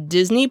coming to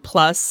Disney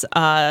Plus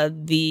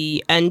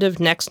the end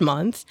of next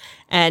month,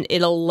 and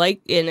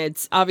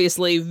it's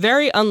obviously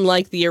very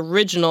unlike the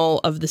original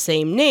of the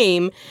same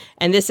name,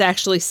 and this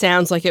actually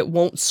sounds like it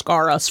won't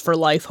scar us for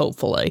life,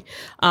 hopefully.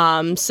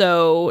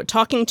 So,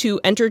 talking to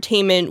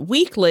Entertainment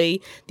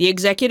Weekly, the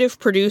executive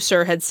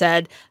producer had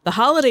said, "The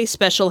holiday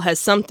special has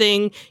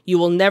something you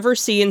will never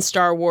see in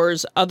Star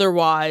Wars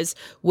otherwise,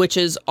 which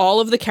is all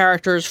of the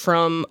characters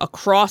from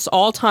across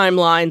all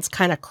timelines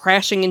kind of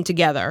crashing in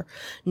together.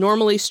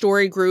 Normally,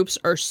 story groups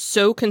are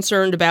so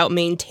concerned about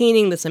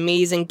maintaining this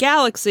amazing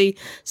galaxy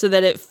so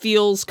that it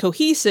feels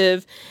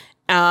cohesive,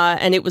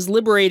 and it was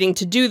liberating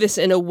to do this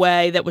in a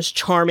way that was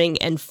charming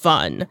and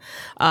fun."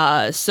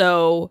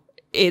 So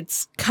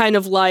it's kind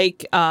of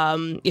like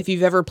if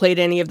you've ever played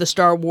any of the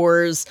Star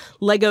Wars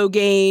Lego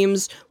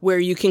games where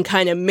you can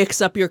kind of mix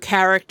up your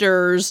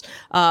characters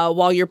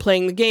while you're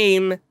playing the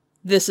game.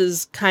 This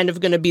is kind of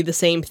going to be the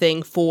same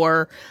thing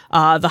for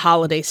the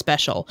holiday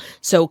special.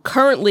 So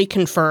currently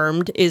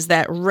confirmed is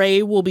that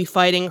Rey will be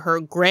fighting her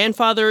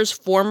grandfather's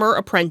former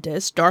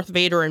apprentice, Darth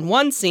Vader, in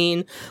one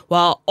scene,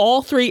 while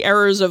all three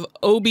eras of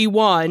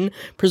Obi-Wan,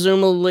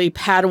 presumably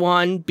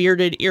Padawan,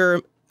 bearded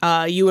Ewan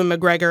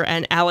McGregor,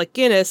 and Alec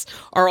Guinness,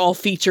 are all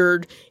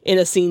featured in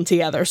a scene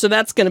together. So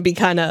that's going to be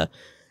kind of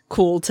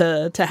cool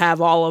to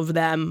have all of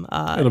them.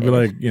 It'll be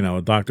like,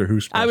 a Doctor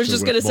Who special. I was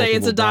just going to say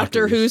it's a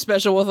Doctor Who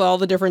special with all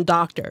the different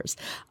doctors.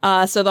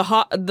 So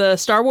the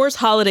Star Wars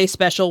Holiday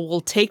Special will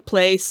take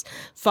place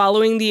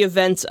following the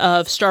events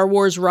of Star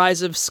Wars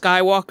Rise of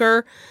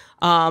Skywalker,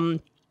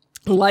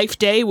 Life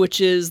Day,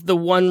 which is the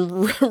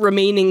one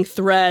remaining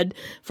thread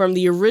from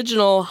the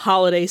original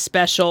holiday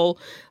special,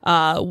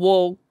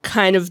 will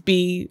kind of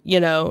be,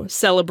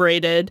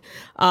 celebrated.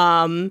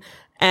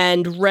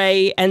 And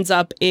Rey ends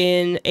up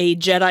in a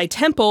Jedi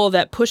temple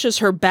that pushes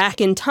her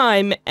back in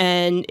time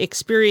and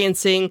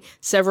experiencing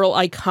several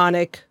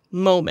iconic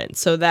moments.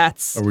 So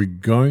that's... Are we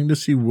going to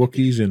see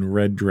Wookiees in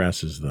red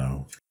dresses,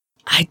 though?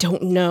 I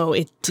don't know.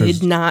 It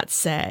did not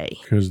say.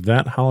 Because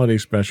that holiday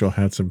special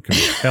had some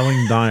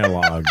compelling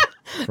dialogue.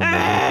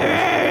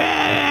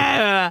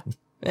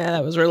 Yeah,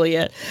 that was really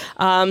it.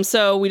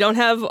 So we don't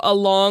have a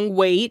long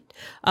wait.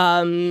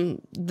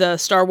 The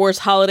Star Wars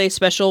Holiday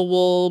Special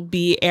will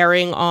be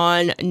airing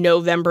on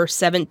November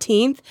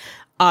 17th,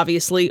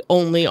 obviously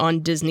only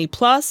on Disney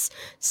Plus.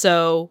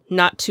 So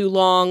not too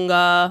long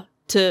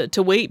to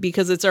wait,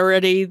 because it's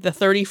already the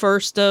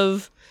 31st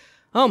of...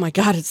 Oh my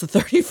God, it's the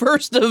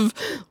 31st of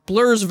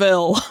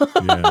Blurrsville.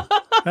 Yeah.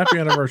 Happy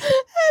anniversary.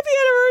 Happy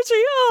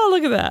anniversary. Oh,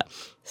 look at that.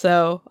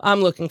 So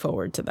I'm looking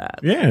forward to that.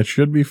 Yeah, it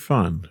should be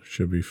fun.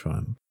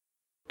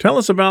 Tell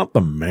us about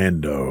the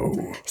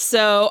Mando.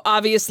 So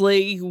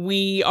obviously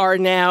we are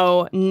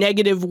now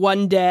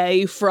 -1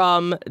 day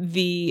from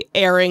the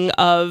airing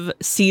of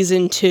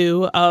season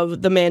 2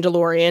 of The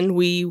Mandalorian.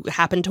 We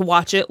happened to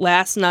watch it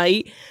last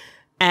night,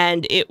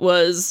 and it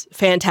was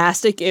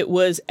fantastic. It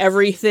was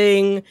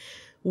everything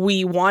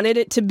we wanted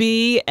it to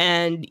be,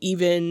 and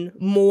even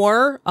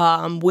more.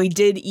 We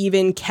did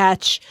even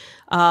catch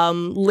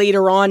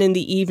later on in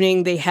the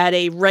evening, they had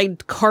a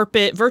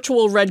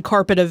virtual red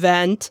carpet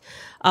event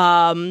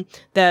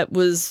that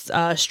was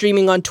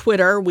streaming on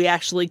Twitter. We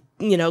actually,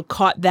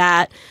 caught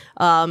that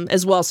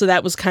as well. So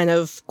that was kind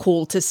of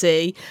cool to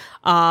see.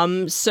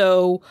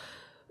 Giancarlo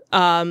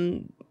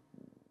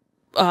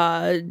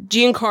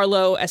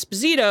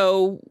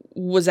Esposito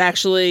was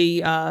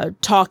actually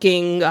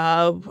talking,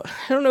 I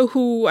don't know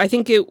who, it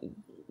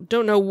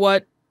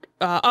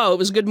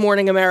was Good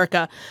Morning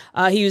America.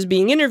 He was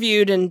being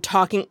interviewed and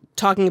talking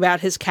about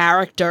his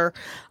character,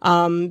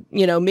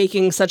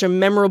 making such a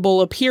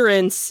memorable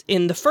appearance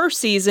in the first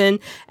season,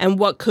 and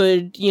what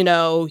could,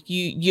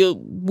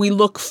 we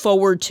look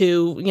forward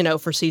to,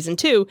 for season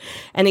 2.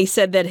 And he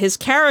said that his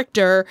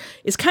character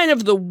is kind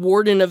of the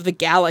warden of the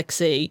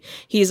galaxy.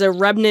 He's a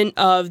remnant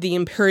of the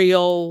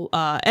Imperial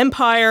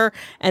Empire,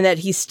 and that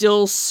he's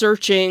still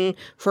searching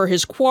for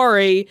his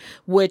quarry,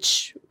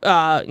 which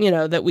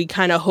that we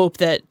kind of hope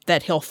that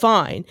he'll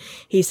find.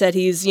 He said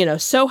he's,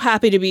 so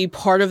happy to be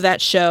part of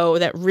that show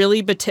that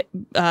really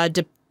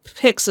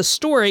depicts a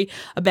story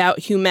about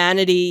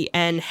humanity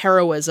and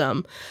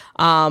heroism.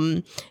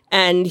 And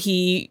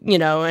he,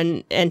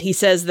 and he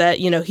says that,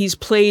 he's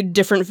played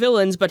different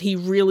villains, but he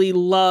really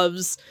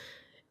loves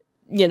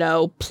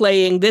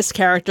playing this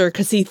character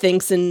because he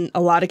thinks in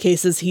a lot of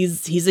cases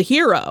he's a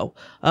hero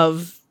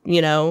of,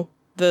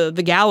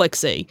 the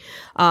galaxy.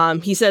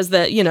 He says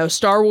that,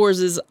 Star Wars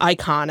is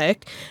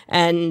iconic.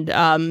 And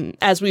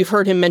as we've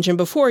heard him mention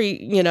before,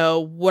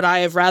 would I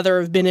have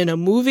rather have been in a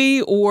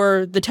movie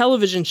or the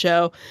television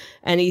show?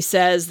 And he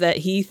says that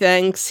he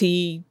thinks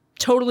he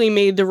totally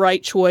made the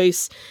right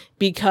choice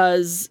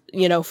because,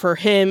 for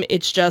him,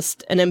 it's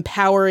just an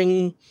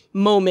empowering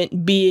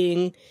moment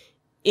being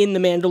in The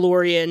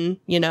Mandalorian,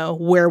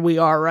 where we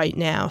are right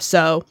now.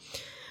 So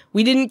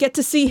we didn't get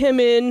to see him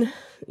in,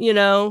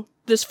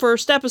 this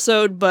first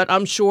episode, but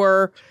I'm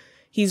sure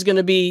he's going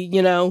to be,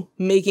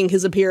 making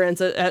his appearance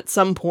at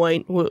some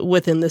point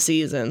within the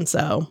season.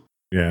 So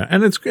yeah,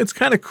 and it's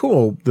kind of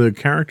cool, the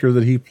character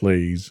that he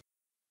plays,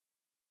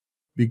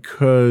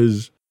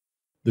 because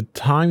the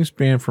time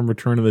span from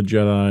Return of the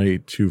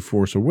Jedi to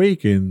Force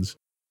Awakens,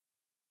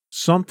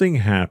 something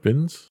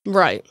happens.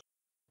 Right.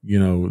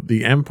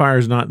 The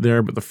Empire's not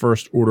there, but the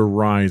First Order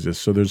rises.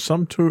 So there's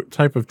some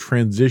type of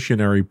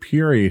transitionary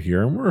period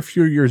here. And we're a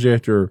few years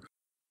after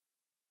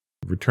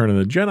Return of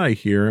the Jedi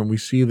here, and we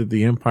see that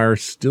the Empire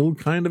still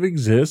kind of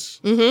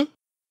exists. Mm-hmm.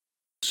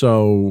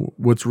 So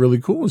what's really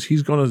cool is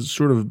he's going to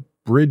sort of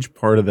bridge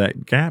part of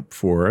that gap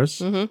for us,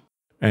 mm-hmm.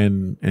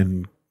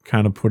 and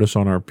kind of put us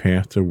on our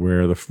path to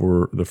where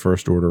the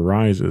First Order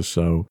rises.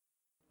 So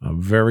a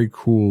very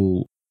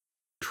cool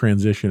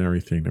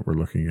transitionary thing that we're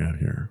looking at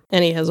here.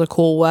 And he has a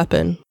cool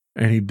weapon.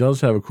 And he does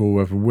have a cool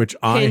weapon, which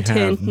hint, I have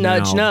hint,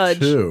 nudge, now nudge.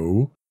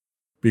 too,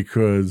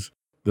 because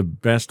the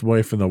best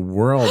wife in the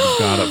world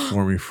got it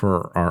for me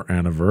for our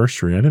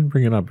anniversary. I didn't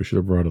bring it up. I should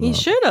have brought it up. You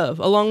should have,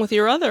 along with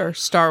your other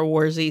Star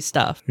Wars-y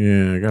stuff.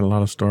 Yeah, I got a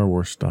lot of Star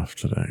Wars stuff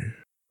today.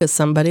 Because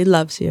somebody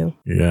loves you.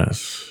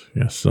 Yes,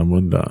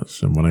 someone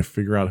does. And when I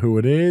figure out who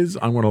it is,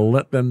 I'm going to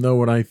let them know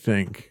what I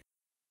think.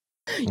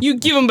 You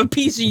give them a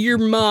piece of your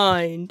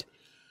mind.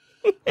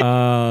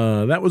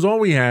 That was all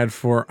we had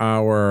for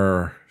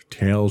our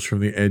Tales from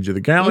the Edge of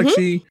the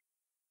Galaxy. Mm-hmm.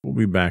 We'll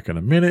be back in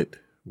a minute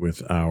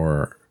with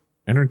our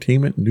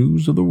entertainment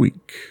news of the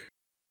week.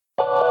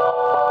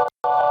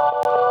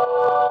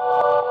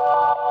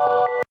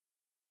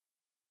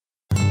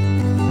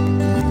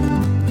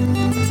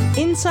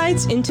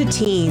 Insights into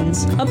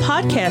Teens, a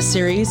podcast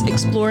series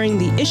exploring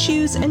the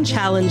issues and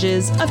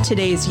challenges of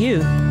today's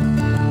youth.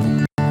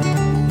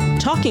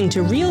 Talking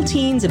to real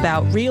teens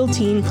about real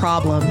teen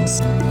problems.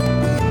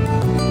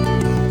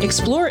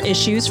 Explore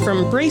issues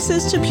from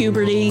braces to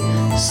puberty,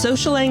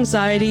 social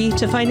anxiety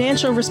to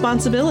financial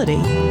responsibility.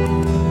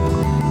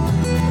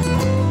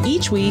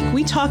 Each week,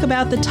 we talk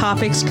about the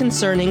topics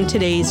concerning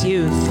today's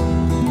youth.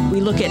 We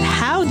look at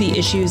how the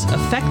issues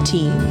affect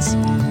teens,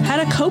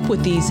 how to cope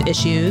with these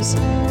issues,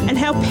 and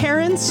how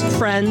parents,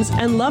 friends,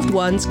 and loved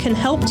ones can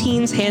help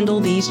teens handle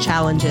these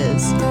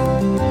challenges.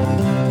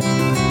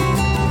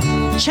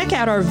 Check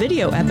out our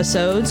video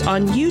episodes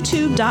on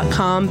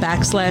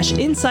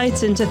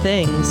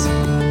youtube.com/insightsintothings.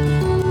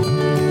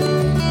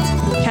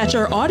 Catch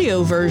our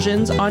audio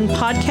versions on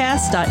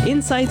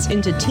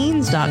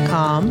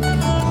podcast.insightsintoteens.com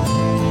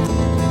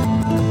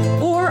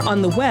or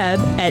on the web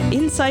at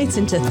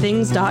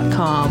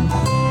insightsintothings.com.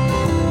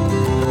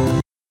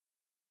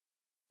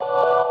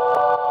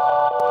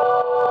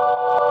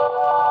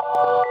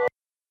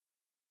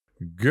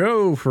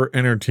 Go for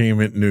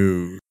entertainment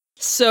news.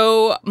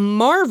 So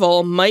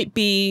Marvel might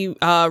be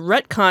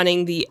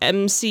retconning the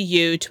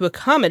MCU to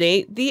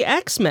accommodate the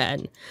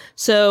X-Men.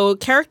 So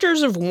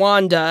characters of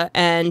Wanda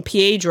and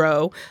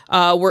Pietro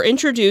were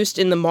introduced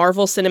in the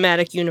Marvel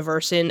Cinematic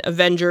Universe in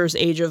Avengers: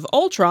 Age of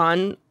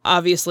Ultron.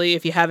 Obviously,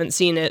 if you haven't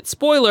seen it,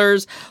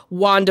 spoilers,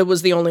 Wanda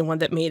was the only one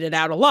that made it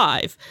out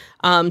alive.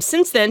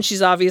 Since then,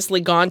 she's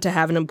obviously gone to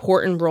have an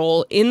important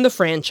role in the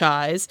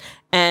franchise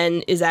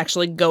and is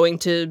actually going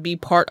to be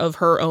part of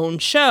her own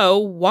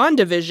show,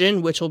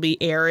 WandaVision, which will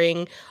be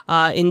airing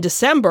in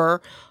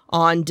December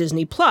on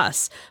Disney+.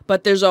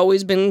 But there's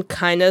always been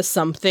kind of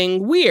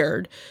something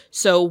weird.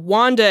 So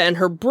Wanda and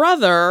her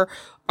brother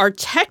are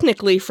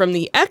technically from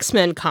the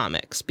X-Men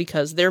comics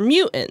because they're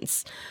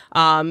mutants.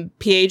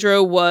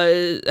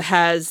 Pietro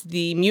has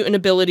the mutant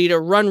ability to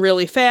run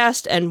really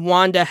fast, and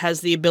Wanda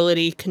has the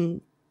ability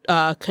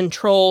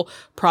control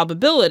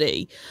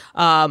probability.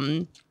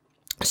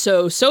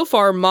 So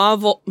far,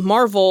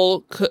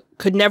 Marvel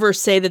could never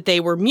say that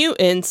they were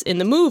mutants in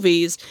the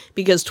movies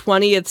because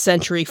 20th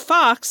Century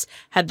Fox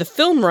had the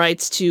film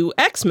rights to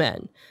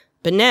X-Men.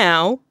 But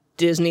now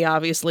Disney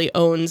obviously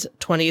owns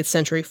 20th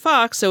Century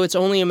Fox, so it's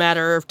only a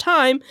matter of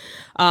time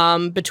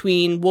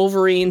between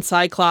Wolverine,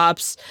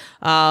 Cyclops,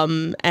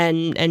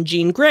 and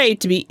Jean Grey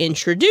to be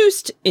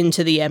introduced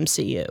into the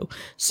MCU.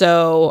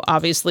 So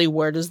obviously,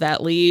 where does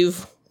that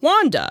leave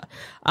Wanda?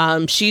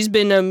 She's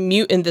been a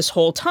mutant this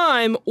whole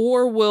time,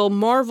 or will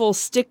Marvel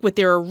stick with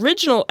their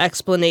original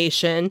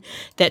explanation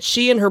that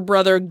she and her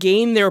brother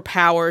gained their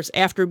powers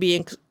after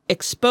being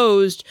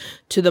exposed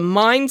to the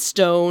Mind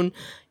Stone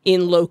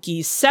in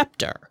Loki's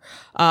scepter?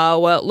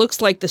 Well, it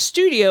looks like the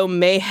studio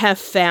may have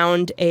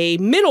found a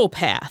middle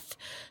path.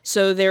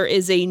 So there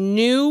is a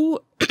new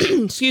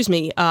excuse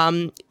me,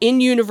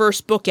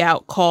 in-universe book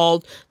out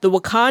called The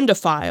Wakanda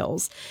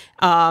Files.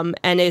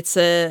 And it's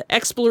an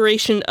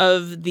exploration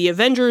of the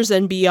Avengers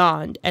and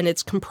beyond. And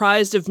it's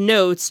comprised of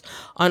notes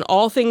on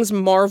all things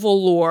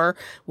Marvel lore,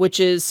 which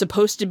is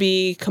supposed to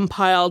be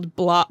compiled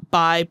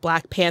by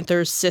Black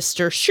Panther's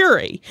sister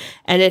Shuri.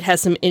 And it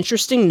has some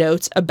interesting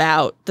notes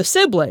about the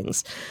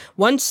siblings.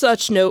 One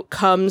such note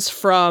comes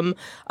from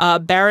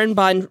Baron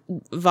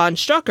von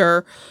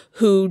Strucker,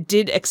 who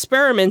did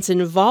experiments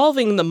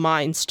involving the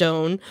Mind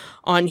Stone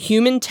on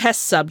human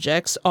test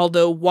subjects,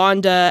 although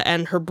Wanda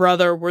and her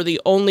brother were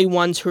the only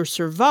ones who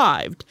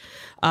survived.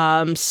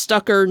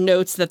 Stucker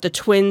notes that the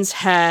twins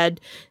had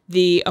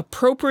the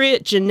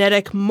appropriate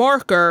genetic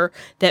marker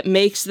that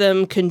makes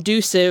them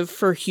conducive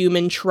for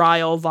human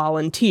trial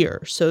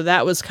volunteers. So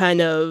that was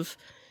kind of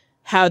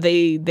how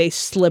they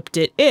slipped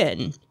it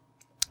in.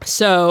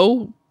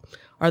 So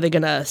are they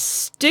going to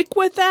stick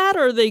with that,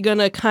 or are they going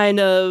to kind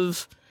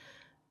of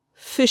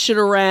fish it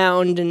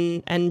around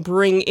and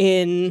bring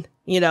in,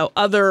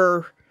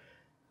 other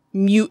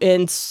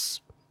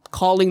mutants,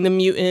 calling them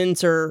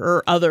mutants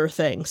or other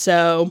things?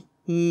 So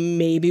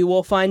maybe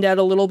we'll find out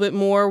a little bit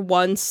more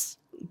once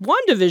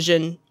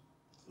WandaVision,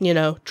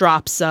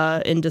 drops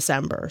in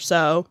December.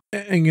 So,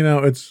 and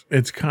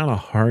it's kind of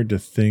hard to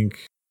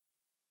think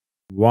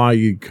why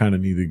you kind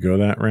of need to go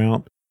that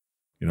route.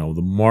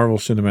 The Marvel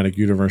Cinematic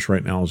Universe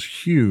right now is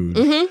huge.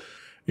 Mm-hmm.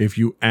 If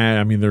you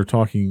add, we're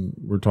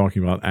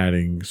talking about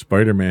adding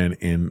Spider-Man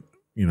in,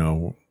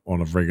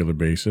 on a regular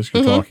basis.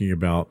 You're Mm-hmm. talking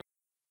about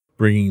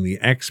bringing the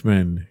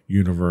X-Men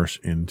universe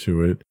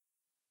into it.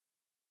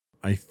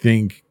 I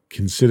think,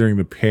 considering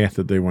the path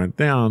that they went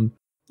down,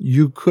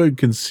 you could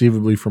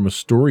conceivably, from a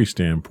story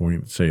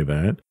standpoint, say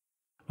that.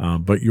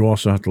 But you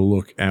also have to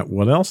look at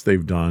what else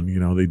they've done.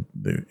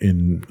 They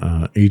in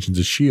Agents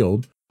of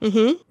S.H.I.E.L.D.,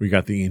 mm-hmm. we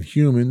got the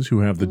Inhumans, who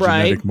have the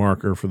genetic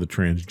marker for the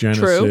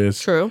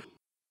transgenesis. True.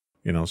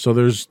 So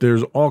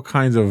there's all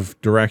kinds of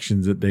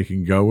directions that they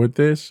can go with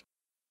this.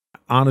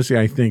 Honestly,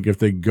 I think if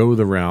they go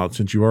the route,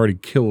 since you already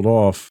killed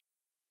off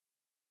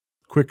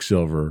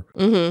Quicksilver,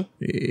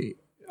 mm-hmm.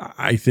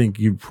 I think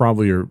you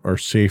probably are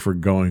safer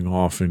going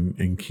off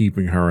and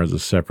keeping her as a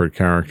separate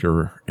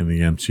character in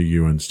the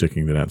MCU and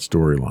sticking to that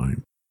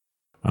storyline.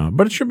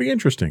 But it should be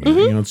interesting.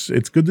 Mm-hmm.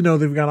 It's good to know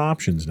they've got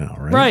options now,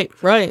 right?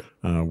 Right.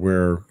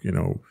 Where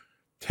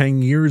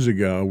 10 years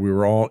ago, we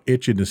were all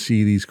itching to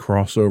see these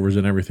crossovers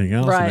and everything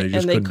else, right. and they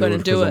just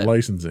couldn't do it because of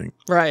licensing.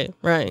 Right.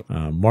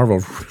 Marvel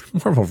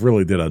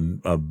really did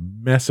a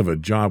mess of a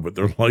job with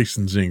their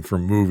licensing for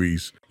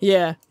movies.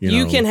 Yeah.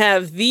 You can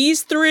have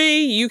these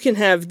three, you can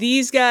have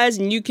these guys,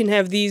 and you can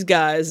have these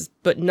guys,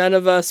 but none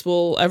of us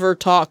will ever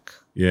talk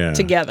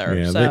together.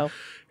 Yeah. So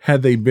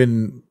had they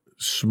been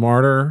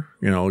smarter,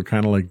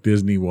 kind of like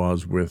Disney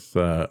was with,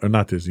 or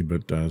not Disney,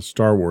 but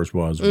Star Wars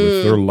was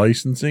with their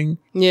licensing.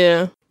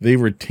 Yeah. They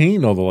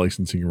retained all the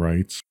licensing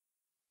rights,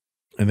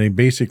 and they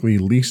basically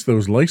leased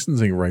those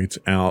licensing rights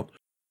out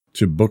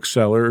to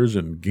booksellers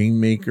and game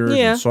makers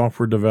and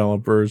software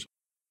developers.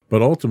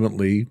 But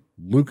ultimately,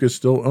 Lucas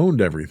still owned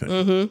everything.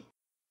 Mm-hmm.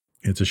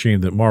 It's a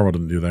shame that Marvel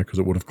didn't do that, because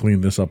it would have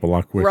cleaned this up a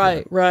lot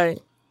quicker.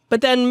 Right. But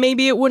then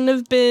maybe it wouldn't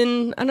have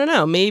been, I don't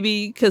know,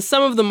 maybe because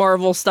some of the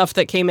Marvel stuff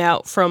that came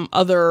out from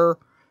other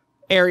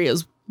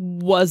areas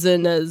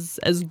wasn't as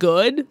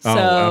good. So,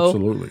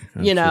 absolutely.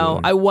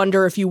 I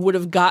wonder if you would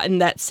have gotten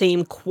that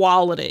same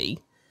quality.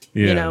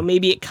 Yeah.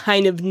 Maybe it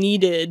kind of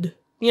needed,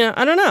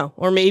 I don't know.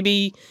 Or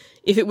maybe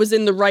if it was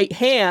in the right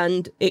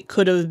hand, it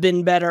could have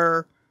been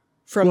better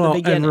from the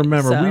beginning. And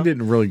remember, we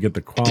didn't really get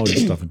the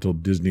quality stuff until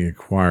Disney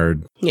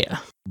acquired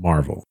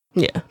Marvel.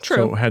 Yeah, true.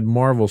 So had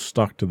Marvel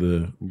stuck to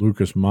the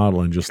Lucas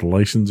model and just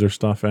licensed their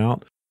stuff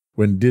out,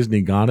 when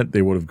Disney got it,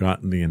 they would have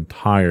gotten the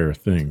entire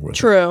thing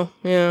with it.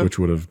 Yeah. Which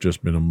would have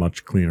just been a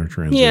much cleaner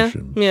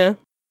transition. Yeah.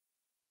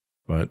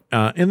 But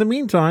in the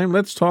meantime,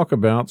 let's talk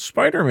about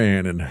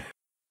Spider-Man and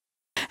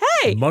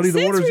muddy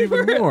the waters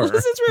even more.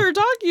 Since we were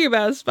talking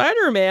about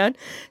Spider-Man,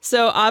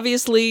 so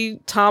obviously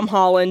Tom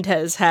Holland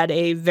has had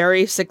a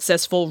very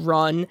successful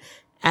run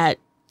at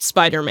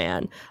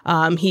Spider-Man.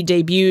 He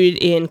debuted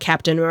in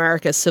Captain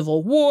America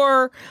Civil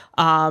War.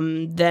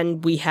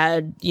 Then we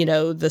had,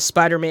 the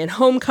Spider-Man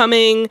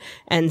Homecoming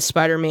and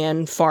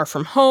Spider-Man Far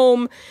From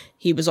Home.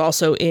 He was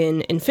also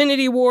in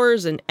Infinity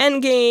Wars and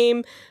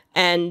Endgame.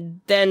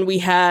 And then we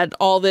had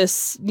all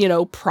this,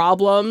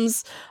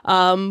 problems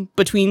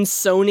between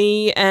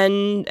Sony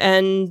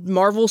and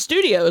Marvel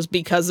Studios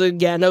because,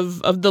 again,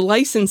 of the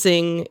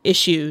licensing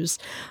issues.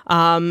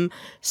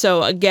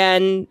 So,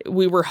 again,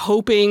 we were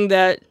hoping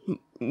that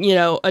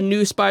a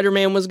new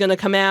Spider-Man was going to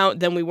come out.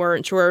 Then we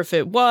weren't sure if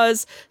it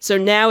was. So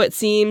now it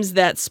seems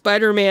that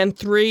Spider-Man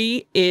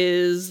 3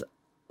 is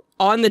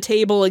on the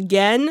table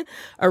again.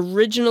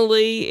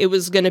 Originally, it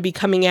was going to be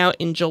coming out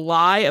in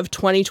July of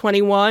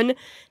 2021.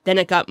 Then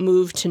it got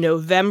moved to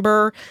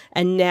November.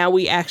 And now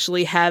we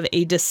actually have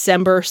a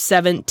December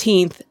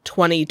 17th,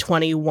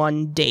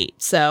 2021 date.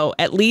 So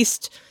at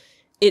least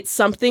it's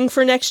something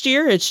for next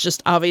year. It's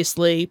just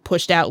obviously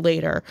pushed out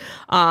later.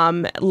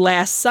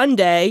 Last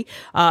Sunday,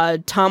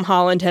 Tom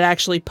Holland had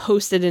actually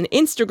posted an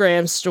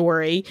Instagram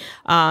story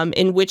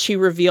in which he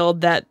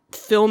revealed that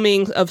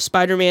filming of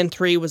Spider-Man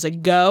 3 was a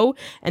go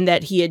and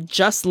that he had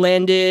just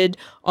landed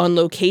on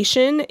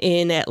location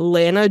in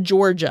Atlanta,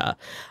 Georgia.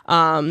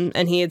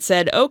 And he had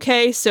said,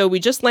 okay, so we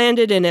just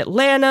landed in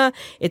Atlanta.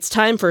 It's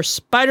time for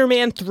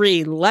Spider-Man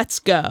 3. Let's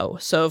go.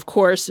 So, of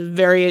course,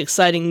 very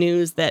exciting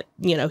news that,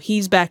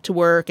 he's back to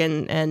work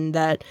and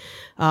that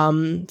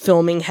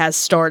filming has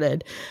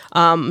started.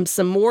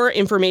 Some more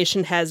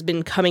information has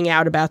been coming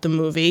out about the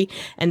movie,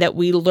 and that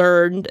we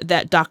learned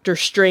that Doctor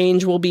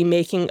Strange will be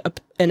making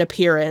an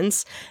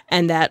appearance,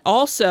 and that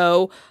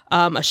also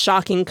a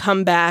shocking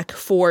comeback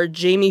for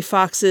Jamie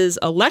Foxx's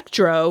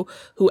Electro,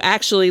 who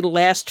actually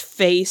last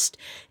faced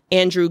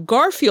Andrew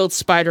Garfield's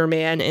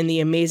Spider-Man in The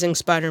Amazing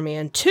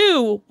Spider-Man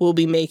 2 will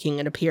be making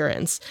an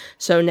appearance.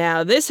 So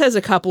now this has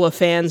a couple of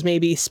fans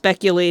maybe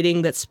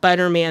speculating that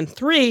Spider-Man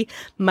 3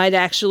 might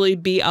actually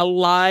be a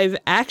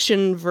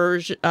live-action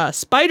version,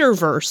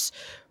 Spider-Verse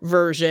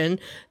version,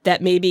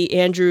 that maybe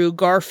Andrew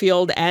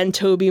Garfield and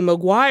Tobey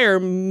Maguire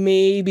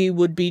maybe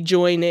would be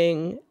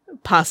joining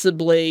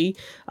possibly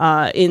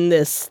in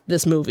this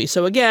movie.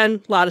 So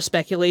again, a lot of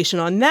speculation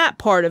on that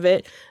part of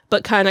it,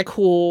 but kind of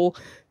cool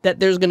that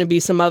there's going to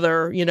be some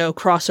other,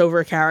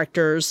 crossover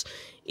characters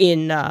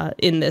in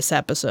this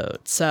episode.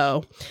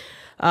 So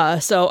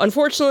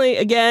unfortunately,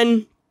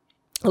 again,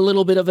 a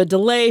little bit of a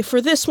delay for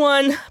this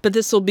one, but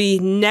this will be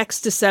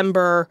next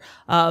December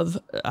of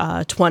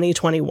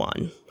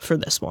 2021 for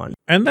this one.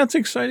 And that's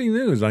exciting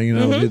news.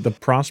 The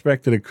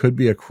prospect that it could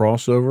be a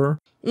crossover,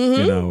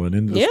 an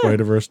Into the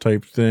Spider-Verse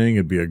type thing.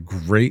 It'd be a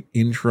great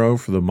intro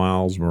for the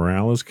Miles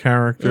Morales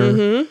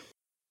character.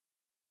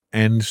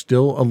 And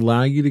still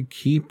allow you to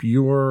keep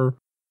your,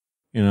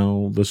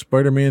 the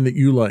Spider-Man that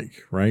you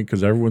like, right?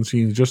 Because everyone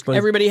seems just like...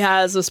 Everybody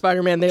has a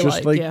Spider-Man they like.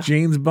 Just like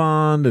James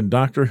Bond and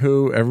Doctor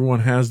Who,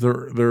 everyone has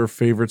their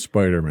favorite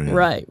Spider-Man.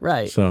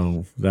 Right.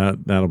 So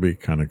that'll be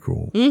kind of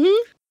cool.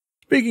 Mm-hmm.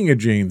 Speaking of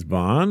James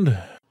Bond...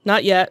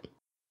 Not yet.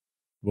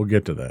 We'll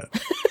get to that.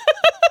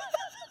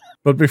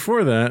 But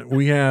before that,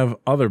 we have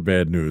other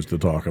bad news to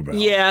talk about.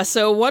 Yeah,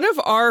 so one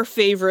of our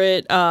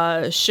favorite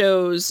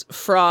shows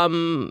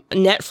from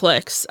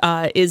Netflix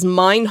is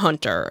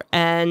Mindhunter,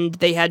 and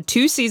they had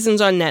 2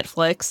 seasons on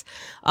Netflix.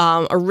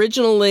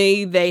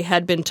 Originally, they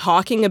had been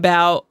talking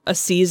about a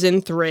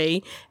season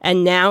 3,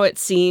 and now it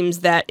seems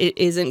that it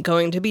isn't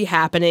going to be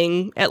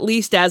happening, at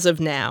least as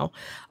of now.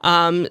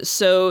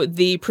 So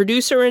the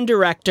producer and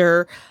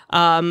director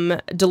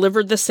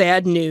delivered the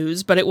sad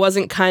news, but it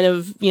wasn't kind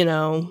of,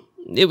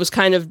 it was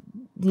kind of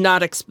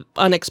not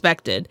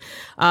unexpected.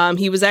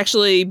 He was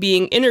actually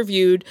being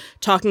interviewed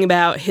talking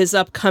about his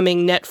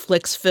upcoming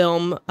Netflix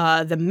film,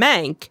 The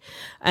Mank,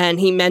 and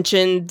he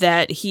mentioned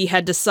that he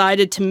had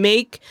decided to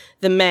make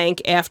The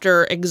Mank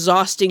after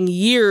exhausting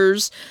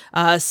years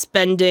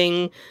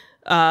spending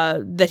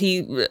that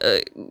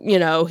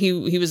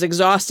he was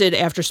exhausted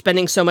after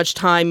spending so much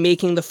time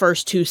making the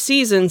first 2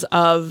 seasons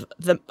of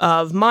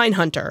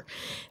Mindhunter.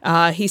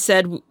 He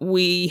said,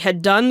 we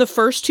had done the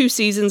first 2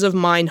 seasons of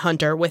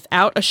Mindhunter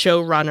without a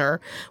showrunner,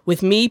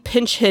 with me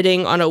pinch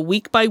hitting on a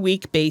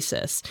week-by-week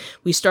basis.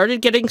 We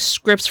started getting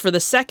scripts for the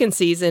second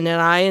season,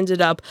 and I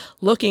ended up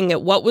looking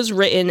at what was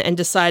written and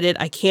decided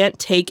I can't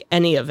take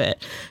any of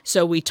it.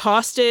 So we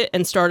tossed it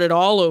and started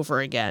all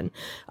over again.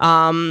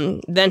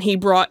 Then he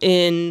brought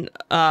in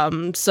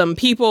some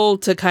people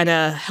to kind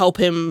of help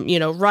him,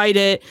 write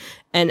it,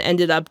 and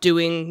ended up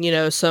doing,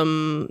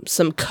 some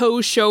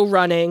co-show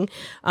running.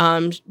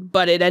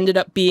 But it ended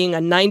up being a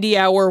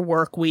 90-hour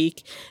work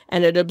week,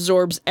 and it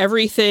absorbs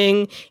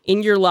everything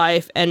in your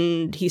life.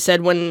 And he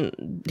said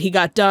when he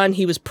got done,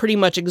 he was pretty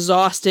much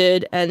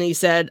exhausted. And he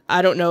said,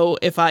 I don't know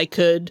if I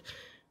could,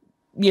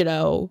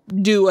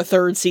 do a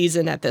 3rd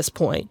season at this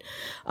point.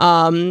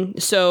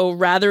 So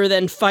rather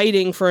than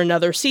fighting for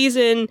another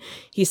season,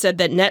 he said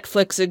that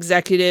Netflix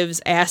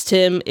executives asked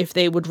him if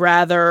they would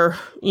rather,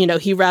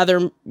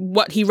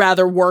 what he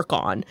rather work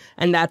on.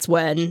 And that's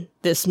when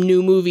this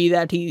new movie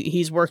that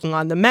he's working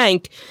on, The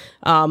Mank,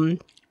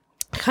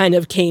 kind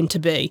of came to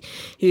be.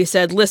 He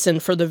said, listen,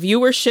 for the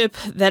viewership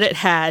that it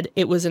had,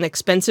 it was an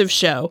expensive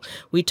show.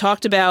 We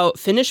talked about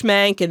finish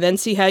Mank and then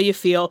see how you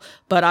feel,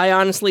 but I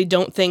honestly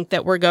don't think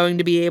that we're going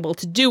to be able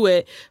to do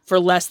it for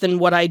less than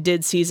what I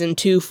did season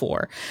 2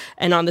 for.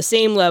 And on the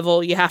same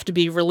level, you have to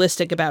be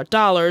realistic about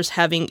dollars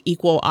having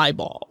equal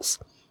eyeballs.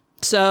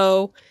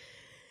 So,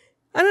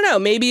 I don't know,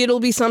 maybe it'll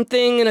be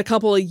something in a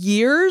couple of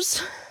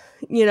years,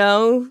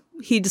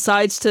 he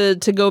decides to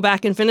go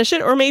back and finish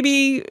it, or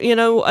maybe,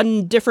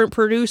 a different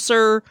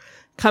producer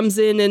comes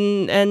in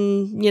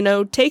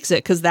and takes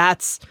it, because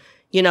that's,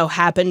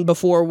 happened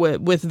before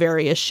with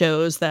various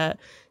shows that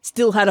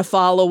still had a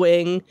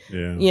following,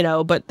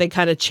 but they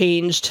kind of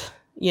changed,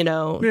 changed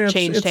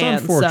hands. It's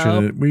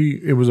unfortunate. So.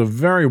 It was a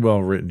very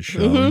well written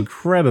show,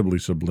 incredibly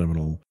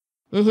subliminal,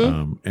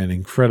 and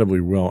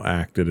incredibly well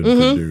acted and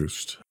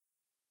produced.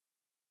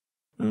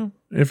 Well,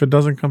 if it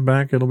doesn't come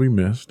back, it'll be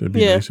missed. It'd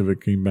be nice if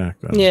it came back,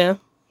 though.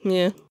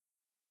 Yeah.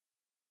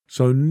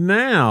 So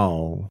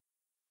now...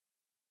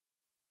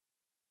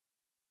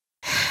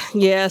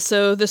 Yeah,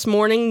 so this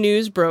morning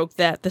news broke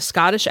that the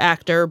Scottish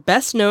actor,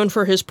 best known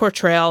for his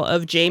portrayal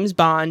of James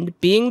Bond,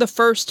 being the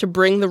first to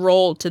bring the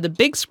role to the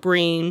big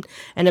screen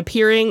and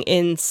appearing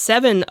in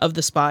 7 of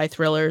the spy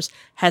thrillers,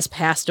 has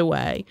passed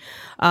away.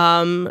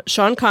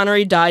 Sean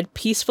Connery died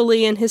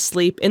peacefully in his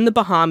sleep in the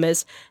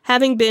Bahamas,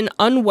 having been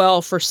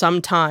unwell for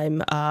some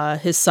time,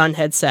 his son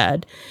had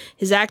said.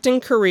 His acting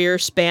career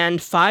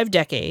spanned 5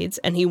 decades,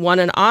 and he won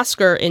an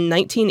Oscar in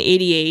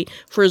 1988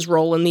 for his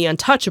role in The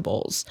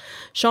Untouchables.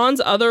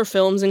 Sean's other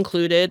films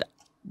included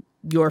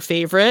your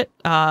favorite,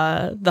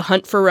 The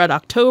Hunt for Red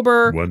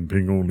October. One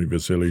thing only,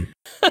 Vasily.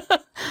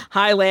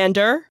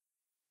 Highlander.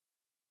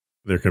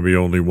 There can be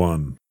only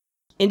one.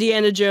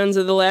 Indiana Jones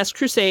and the Last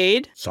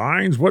Crusade.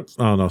 Signs? What?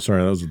 Oh, no,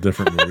 sorry. That was a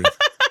different movie.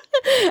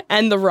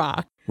 And The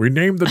Rock. We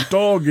named the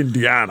dog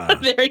Indiana.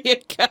 There you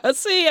go.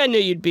 See, I knew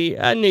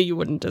you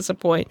wouldn't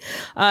disappoint.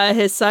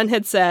 His son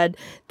had said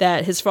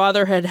that his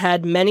father had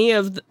had many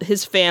of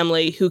his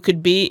family who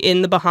could be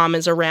in the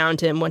Bahamas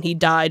around him when he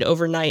died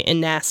overnight in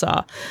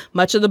Nassau.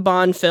 Much of the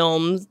Bond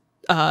film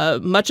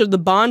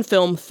Thunderball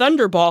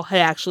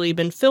had actually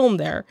been filmed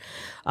there.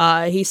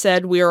 He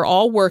said, "We are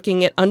all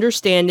working at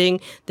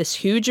understanding this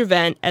huge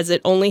event as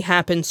it only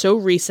happened so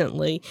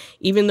recently,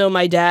 even though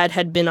my dad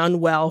had been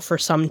unwell for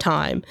some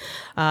time.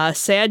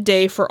 Sad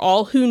day for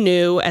all who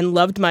knew and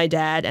loved my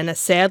dad, and a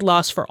sad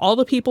loss for all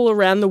the people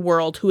around the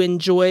world who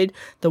enjoyed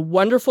the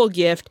wonderful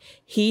gift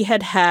he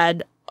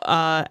had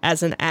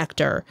as an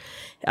actor."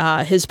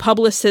 His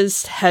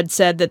publicist had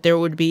said that there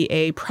would be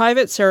a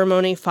private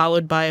ceremony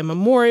followed by a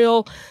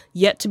memorial,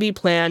 yet to be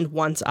planned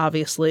once,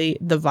 obviously,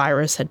 the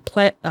virus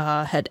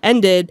had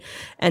ended,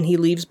 and he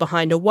leaves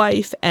behind a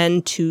wife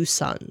and 2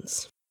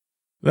 sons.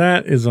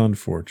 That is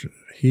unfortunate.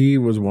 He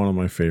was one of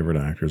my favorite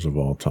actors of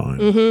all time.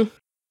 Mm-hmm.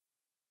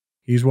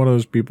 He's one of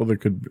those people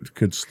that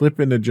could slip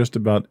into just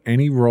about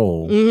any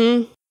role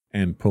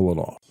and pull it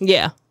off.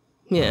 Yeah.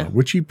 Yeah.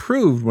 Which he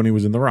proved when he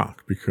was in The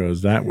Rock,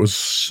 because that was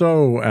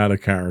so out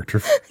of character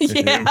for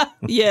him.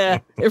 Yeah,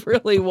 it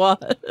really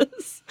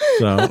was.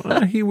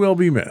 So he will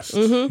be missed.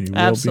 Mm-hmm. He will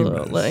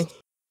Absolutely. be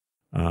missed.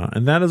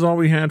 And that is all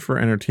we had for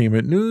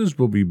entertainment news.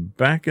 We'll be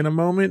back in a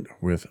moment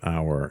with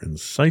our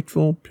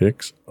insightful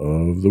picks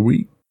of the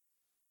week.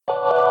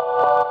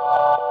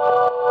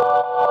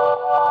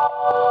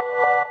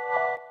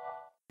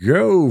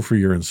 Go for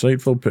your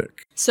insightful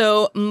pick.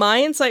 So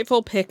my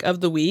insightful pick of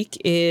the week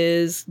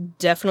is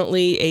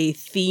definitely a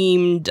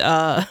themed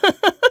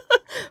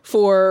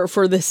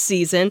for this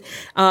season.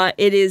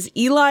 It is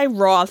Eli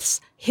Roth's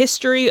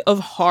History of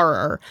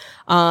Horror.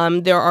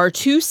 There are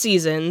 2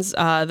 seasons.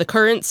 The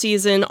current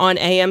season on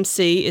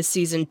AMC is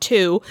season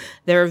 2.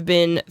 There have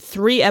been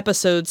 3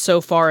 episodes so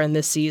far in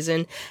this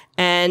season.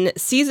 And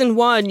season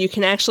 1, you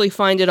can actually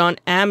find it on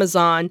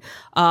Amazon,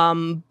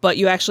 but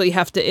you actually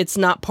have to, it's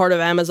not part of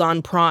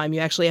Amazon Prime.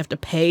 You actually have to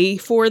pay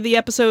for the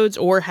episodes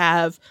or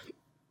have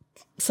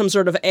some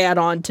sort of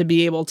add-on to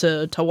be able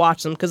to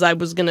watch them, because I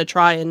was going to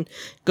try and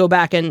go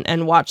back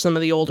and watch some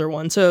of the older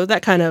ones. So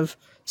that kind of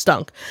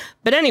stunk.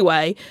 But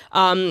anyway,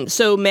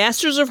 so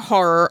Masters of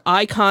Horror,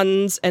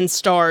 icons and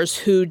stars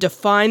who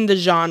define the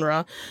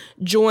genre,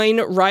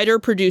 join writer,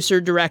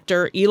 producer,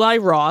 director Eli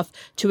Roth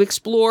to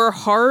explore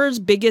horror's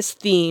biggest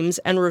themes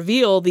and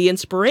reveal the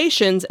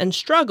inspirations and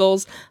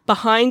struggles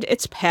behind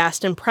its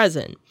past and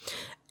present.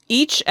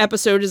 Each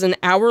episode is an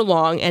hour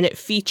long, and it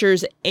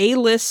features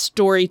A-list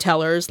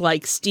storytellers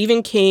like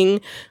Stephen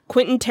King,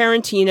 Quentin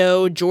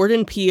Tarantino,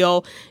 Jordan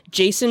Peele,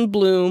 Jason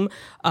Blum,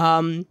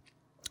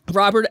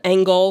 Robert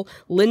Engel,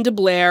 Linda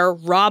Blair,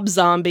 Rob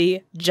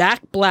Zombie,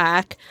 Jack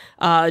Black,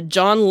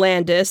 John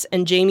Landis,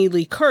 and Jamie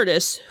Lee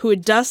Curtis, who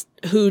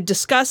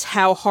discuss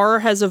how horror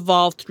has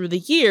evolved through the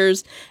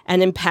years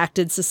and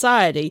impacted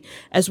society,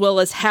 as well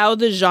as how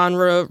the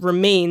genre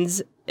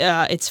remains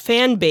its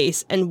fan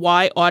base and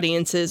why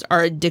audiences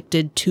are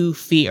addicted to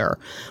fear.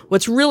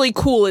 What's really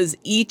cool is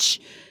each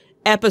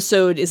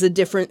episode is a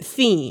different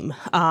theme.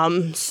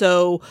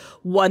 So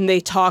one,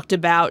 they talked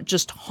about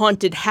just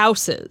haunted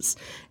houses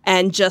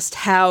and just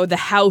how the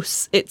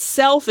house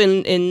itself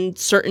in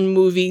certain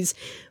movies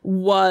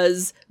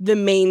was the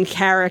main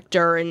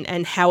character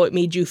and how it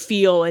made you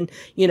feel. And,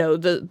 you know,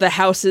 the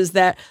houses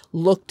that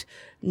looked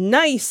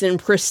nice and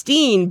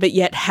pristine, but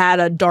yet had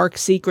a dark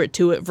secret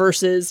to it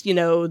versus, you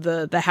know,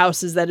 the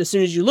houses that as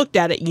soon as you looked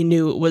at it, you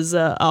knew it was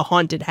a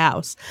haunted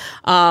house.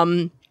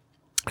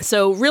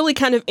 So really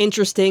kind of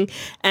interesting.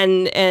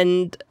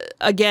 And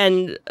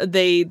again,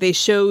 they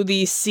show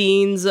these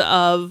scenes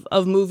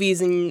of movies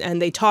and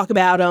they talk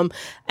about them.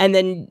 And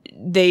then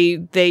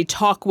they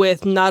talk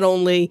with not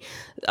only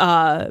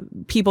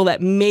people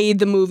that made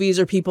the movies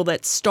or people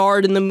that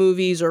starred in the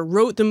movies or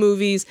wrote the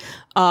movies,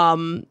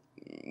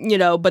 you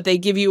know, but they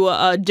give you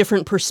a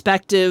different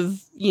perspective,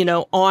 you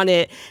know, on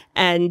it.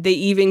 And they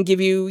even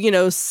give you, you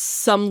know,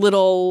 some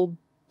little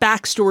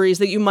backstories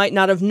that you might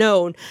not have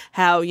known,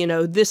 how,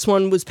 this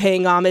one was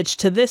paying homage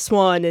to this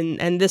one,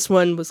 and this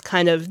one was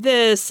kind of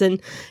this,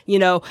 and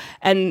they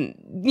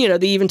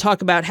even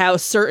talk about how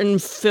certain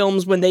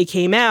films, when they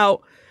came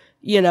out,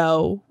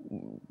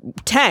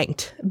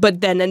 tanked,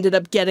 but then ended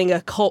up getting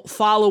a cult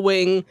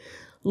following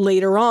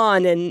later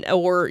on,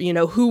 or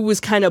who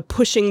was kind of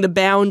pushing the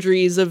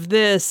boundaries of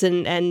this,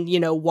 and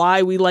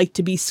why we like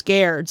to be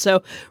scared.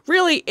 So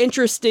really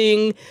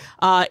interesting.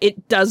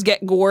 It does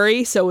get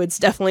gory, so it's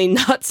definitely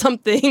not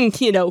something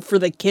for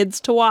the kids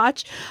to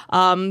watch,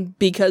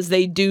 because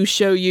they do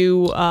show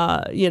you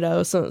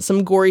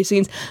some gory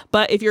scenes.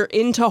 But if you're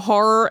into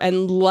horror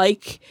and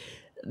like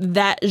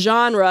that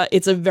genre,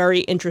 it's a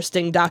very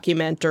interesting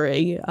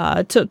documentary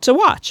to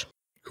watch.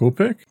 Cool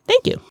pick.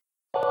 Thank you.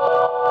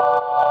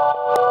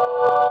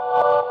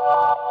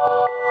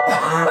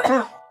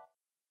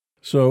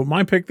 So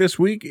my pick this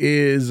week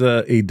is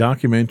a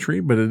documentary,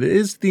 but it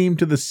is themed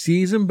to the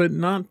season, but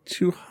not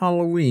to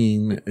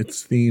Halloween.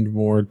 It's themed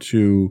more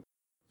to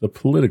the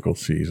political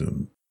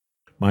season.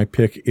 My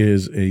pick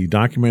is a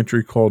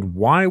documentary called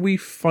Why We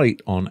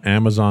Fight on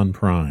Amazon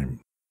Prime.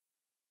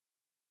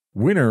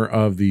 Winner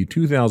of the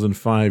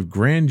 2005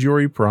 Grand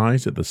Jury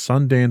Prize at the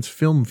Sundance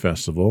Film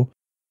Festival,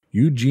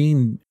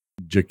 Eugene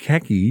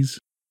Jackecki's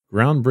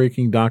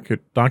groundbreaking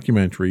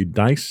documentary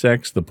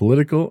dissects the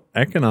political,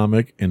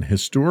 economic, and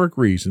historic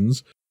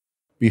reasons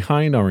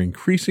behind our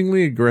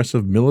increasingly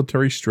aggressive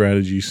military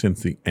strategy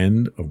since the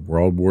end of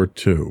World War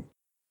II.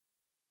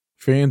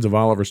 Fans of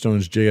Oliver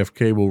Stone's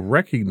JFK will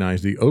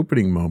recognize the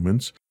opening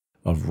moments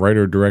of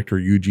writer-director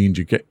Eugene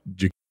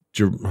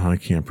I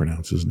can't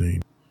pronounce his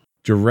name.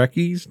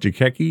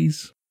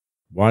 Jackecki's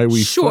Why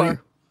We Fight,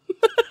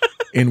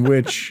 in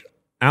which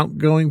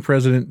outgoing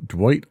President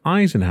Dwight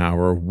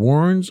Eisenhower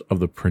warns of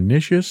the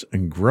pernicious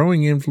and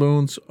growing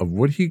influence of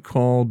what he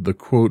called the,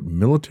 quote,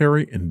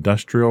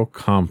 military-industrial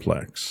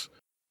complex.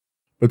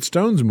 But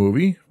Stone's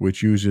movie,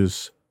 which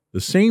uses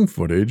the same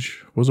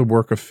footage, was a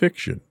work of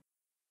fiction.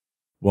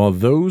 While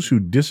those who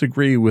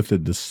disagree with the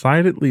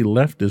decidedly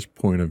leftist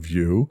point of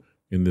view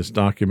in this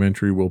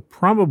documentary will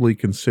probably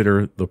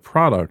consider the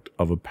product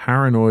of a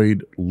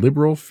paranoid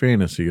liberal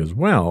fantasy as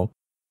well,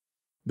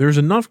 there's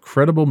enough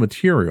credible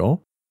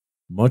material,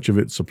 much of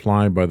it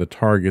supplied by the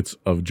targets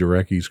of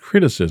Jarecki's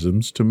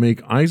criticisms, to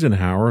make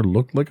Eisenhower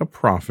look like a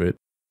prophet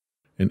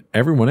and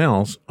everyone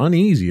else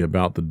uneasy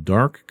about the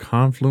dark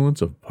confluence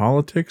of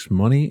politics,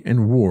 money,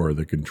 and war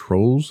that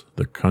controls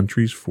the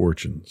country's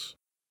fortunes.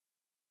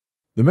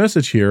 The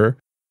message here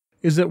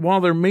is that while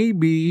there may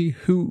be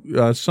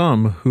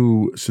some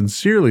who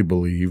sincerely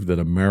believe that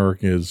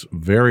America's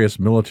various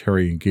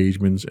military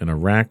engagements in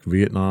Iraq,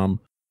 Vietnam,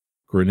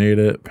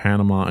 Grenada,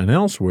 Panama, and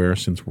elsewhere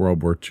since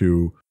World War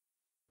II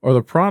are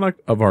the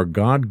product of our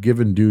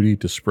God-given duty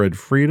to spread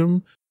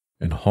freedom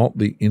and halt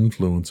the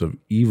influence of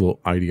evil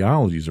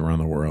ideologies around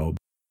the world,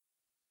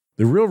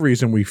 the real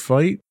reason we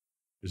fight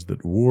is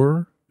that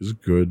war is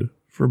good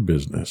for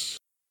business.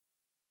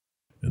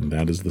 And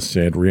that is the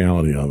sad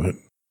reality of it.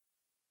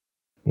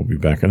 We'll be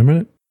back in a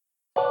minute.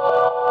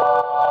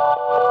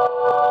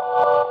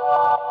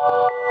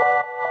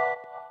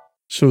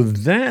 So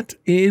that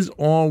is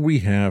all we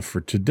have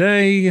for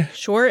today.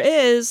 Sure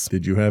is.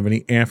 Did you have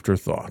any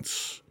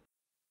afterthoughts?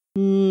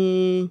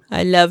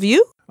 I love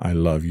you. I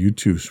love you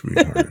too,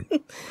 sweetheart.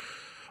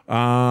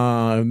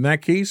 In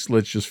that case,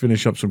 let's just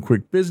finish up some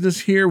quick business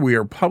here. We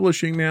are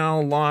publishing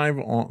now live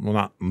on, well,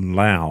 not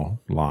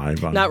now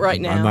live. Not right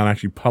now. I'm not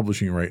actually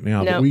publishing right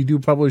now, No. but we do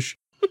publish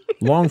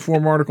long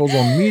form articles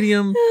on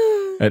Medium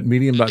at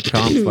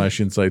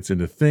medium.com/insights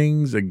into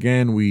things.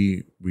 Again,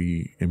 we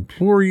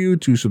implore you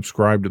to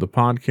subscribe to the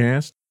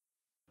podcast.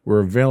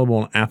 We're available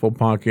on Apple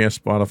Podcasts,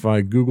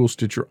 Spotify, Google,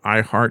 Stitcher,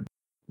 iHeart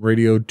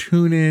Radio,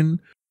 TuneIn,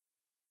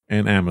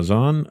 and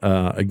Amazon.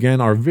 Again,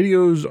 our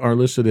videos are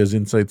listed as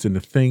Insights into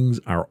Things.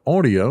 Our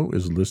audio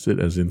is listed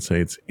as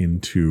Insights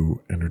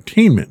into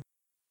Entertainment.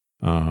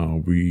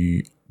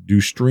 We do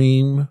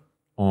stream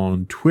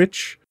on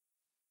Twitch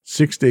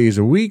 6 days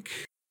a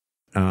week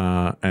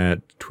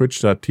at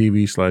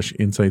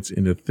twitch.tv/Insights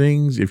into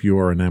Things. If you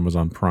are an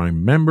Amazon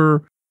Prime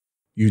member,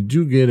 you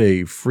do get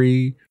a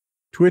free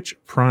Twitch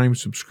Prime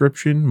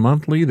subscription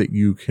monthly that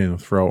you can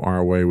throw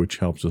our way, which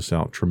helps us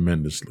out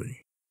tremendously.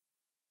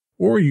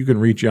 Or you can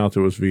reach out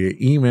to us via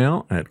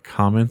email at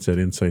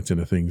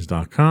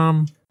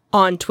comments@insightsintothings.com.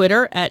 On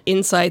Twitter at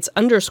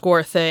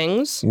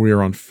insights_things. We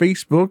are on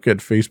Facebook at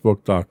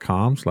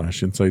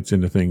facebook.com/Insights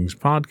Into Things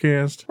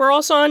podcast. We're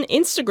also on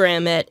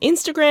Instagram at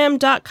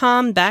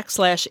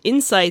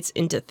instagram.com/Insights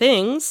Into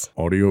Things.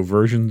 Audio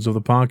versions of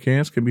the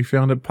podcast can be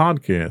found at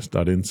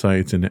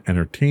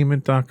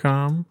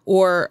podcast.insightsintoentertainment.com.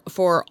 Or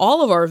for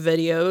all of our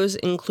videos,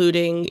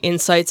 including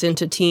Insights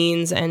into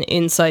Teens and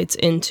Insights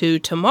into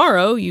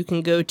Tomorrow, you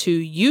can go to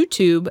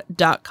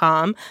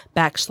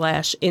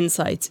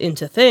youtube.com/Insights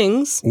Into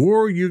Things.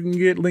 Or you can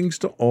get links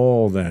to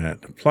all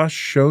that, plus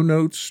show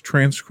notes,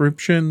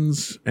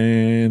 transcriptions,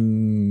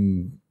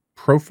 and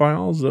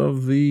profiles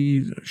of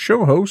the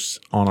show hosts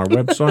on our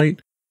website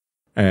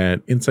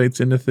at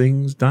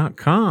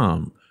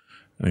insightsintothings.com.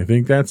 I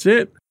think that's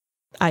it.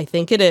 I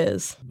think it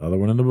is. Another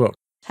one in the book.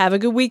 Have a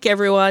good week,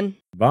 everyone.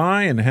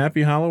 Bye and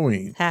happy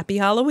Halloween. Happy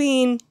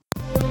Halloween.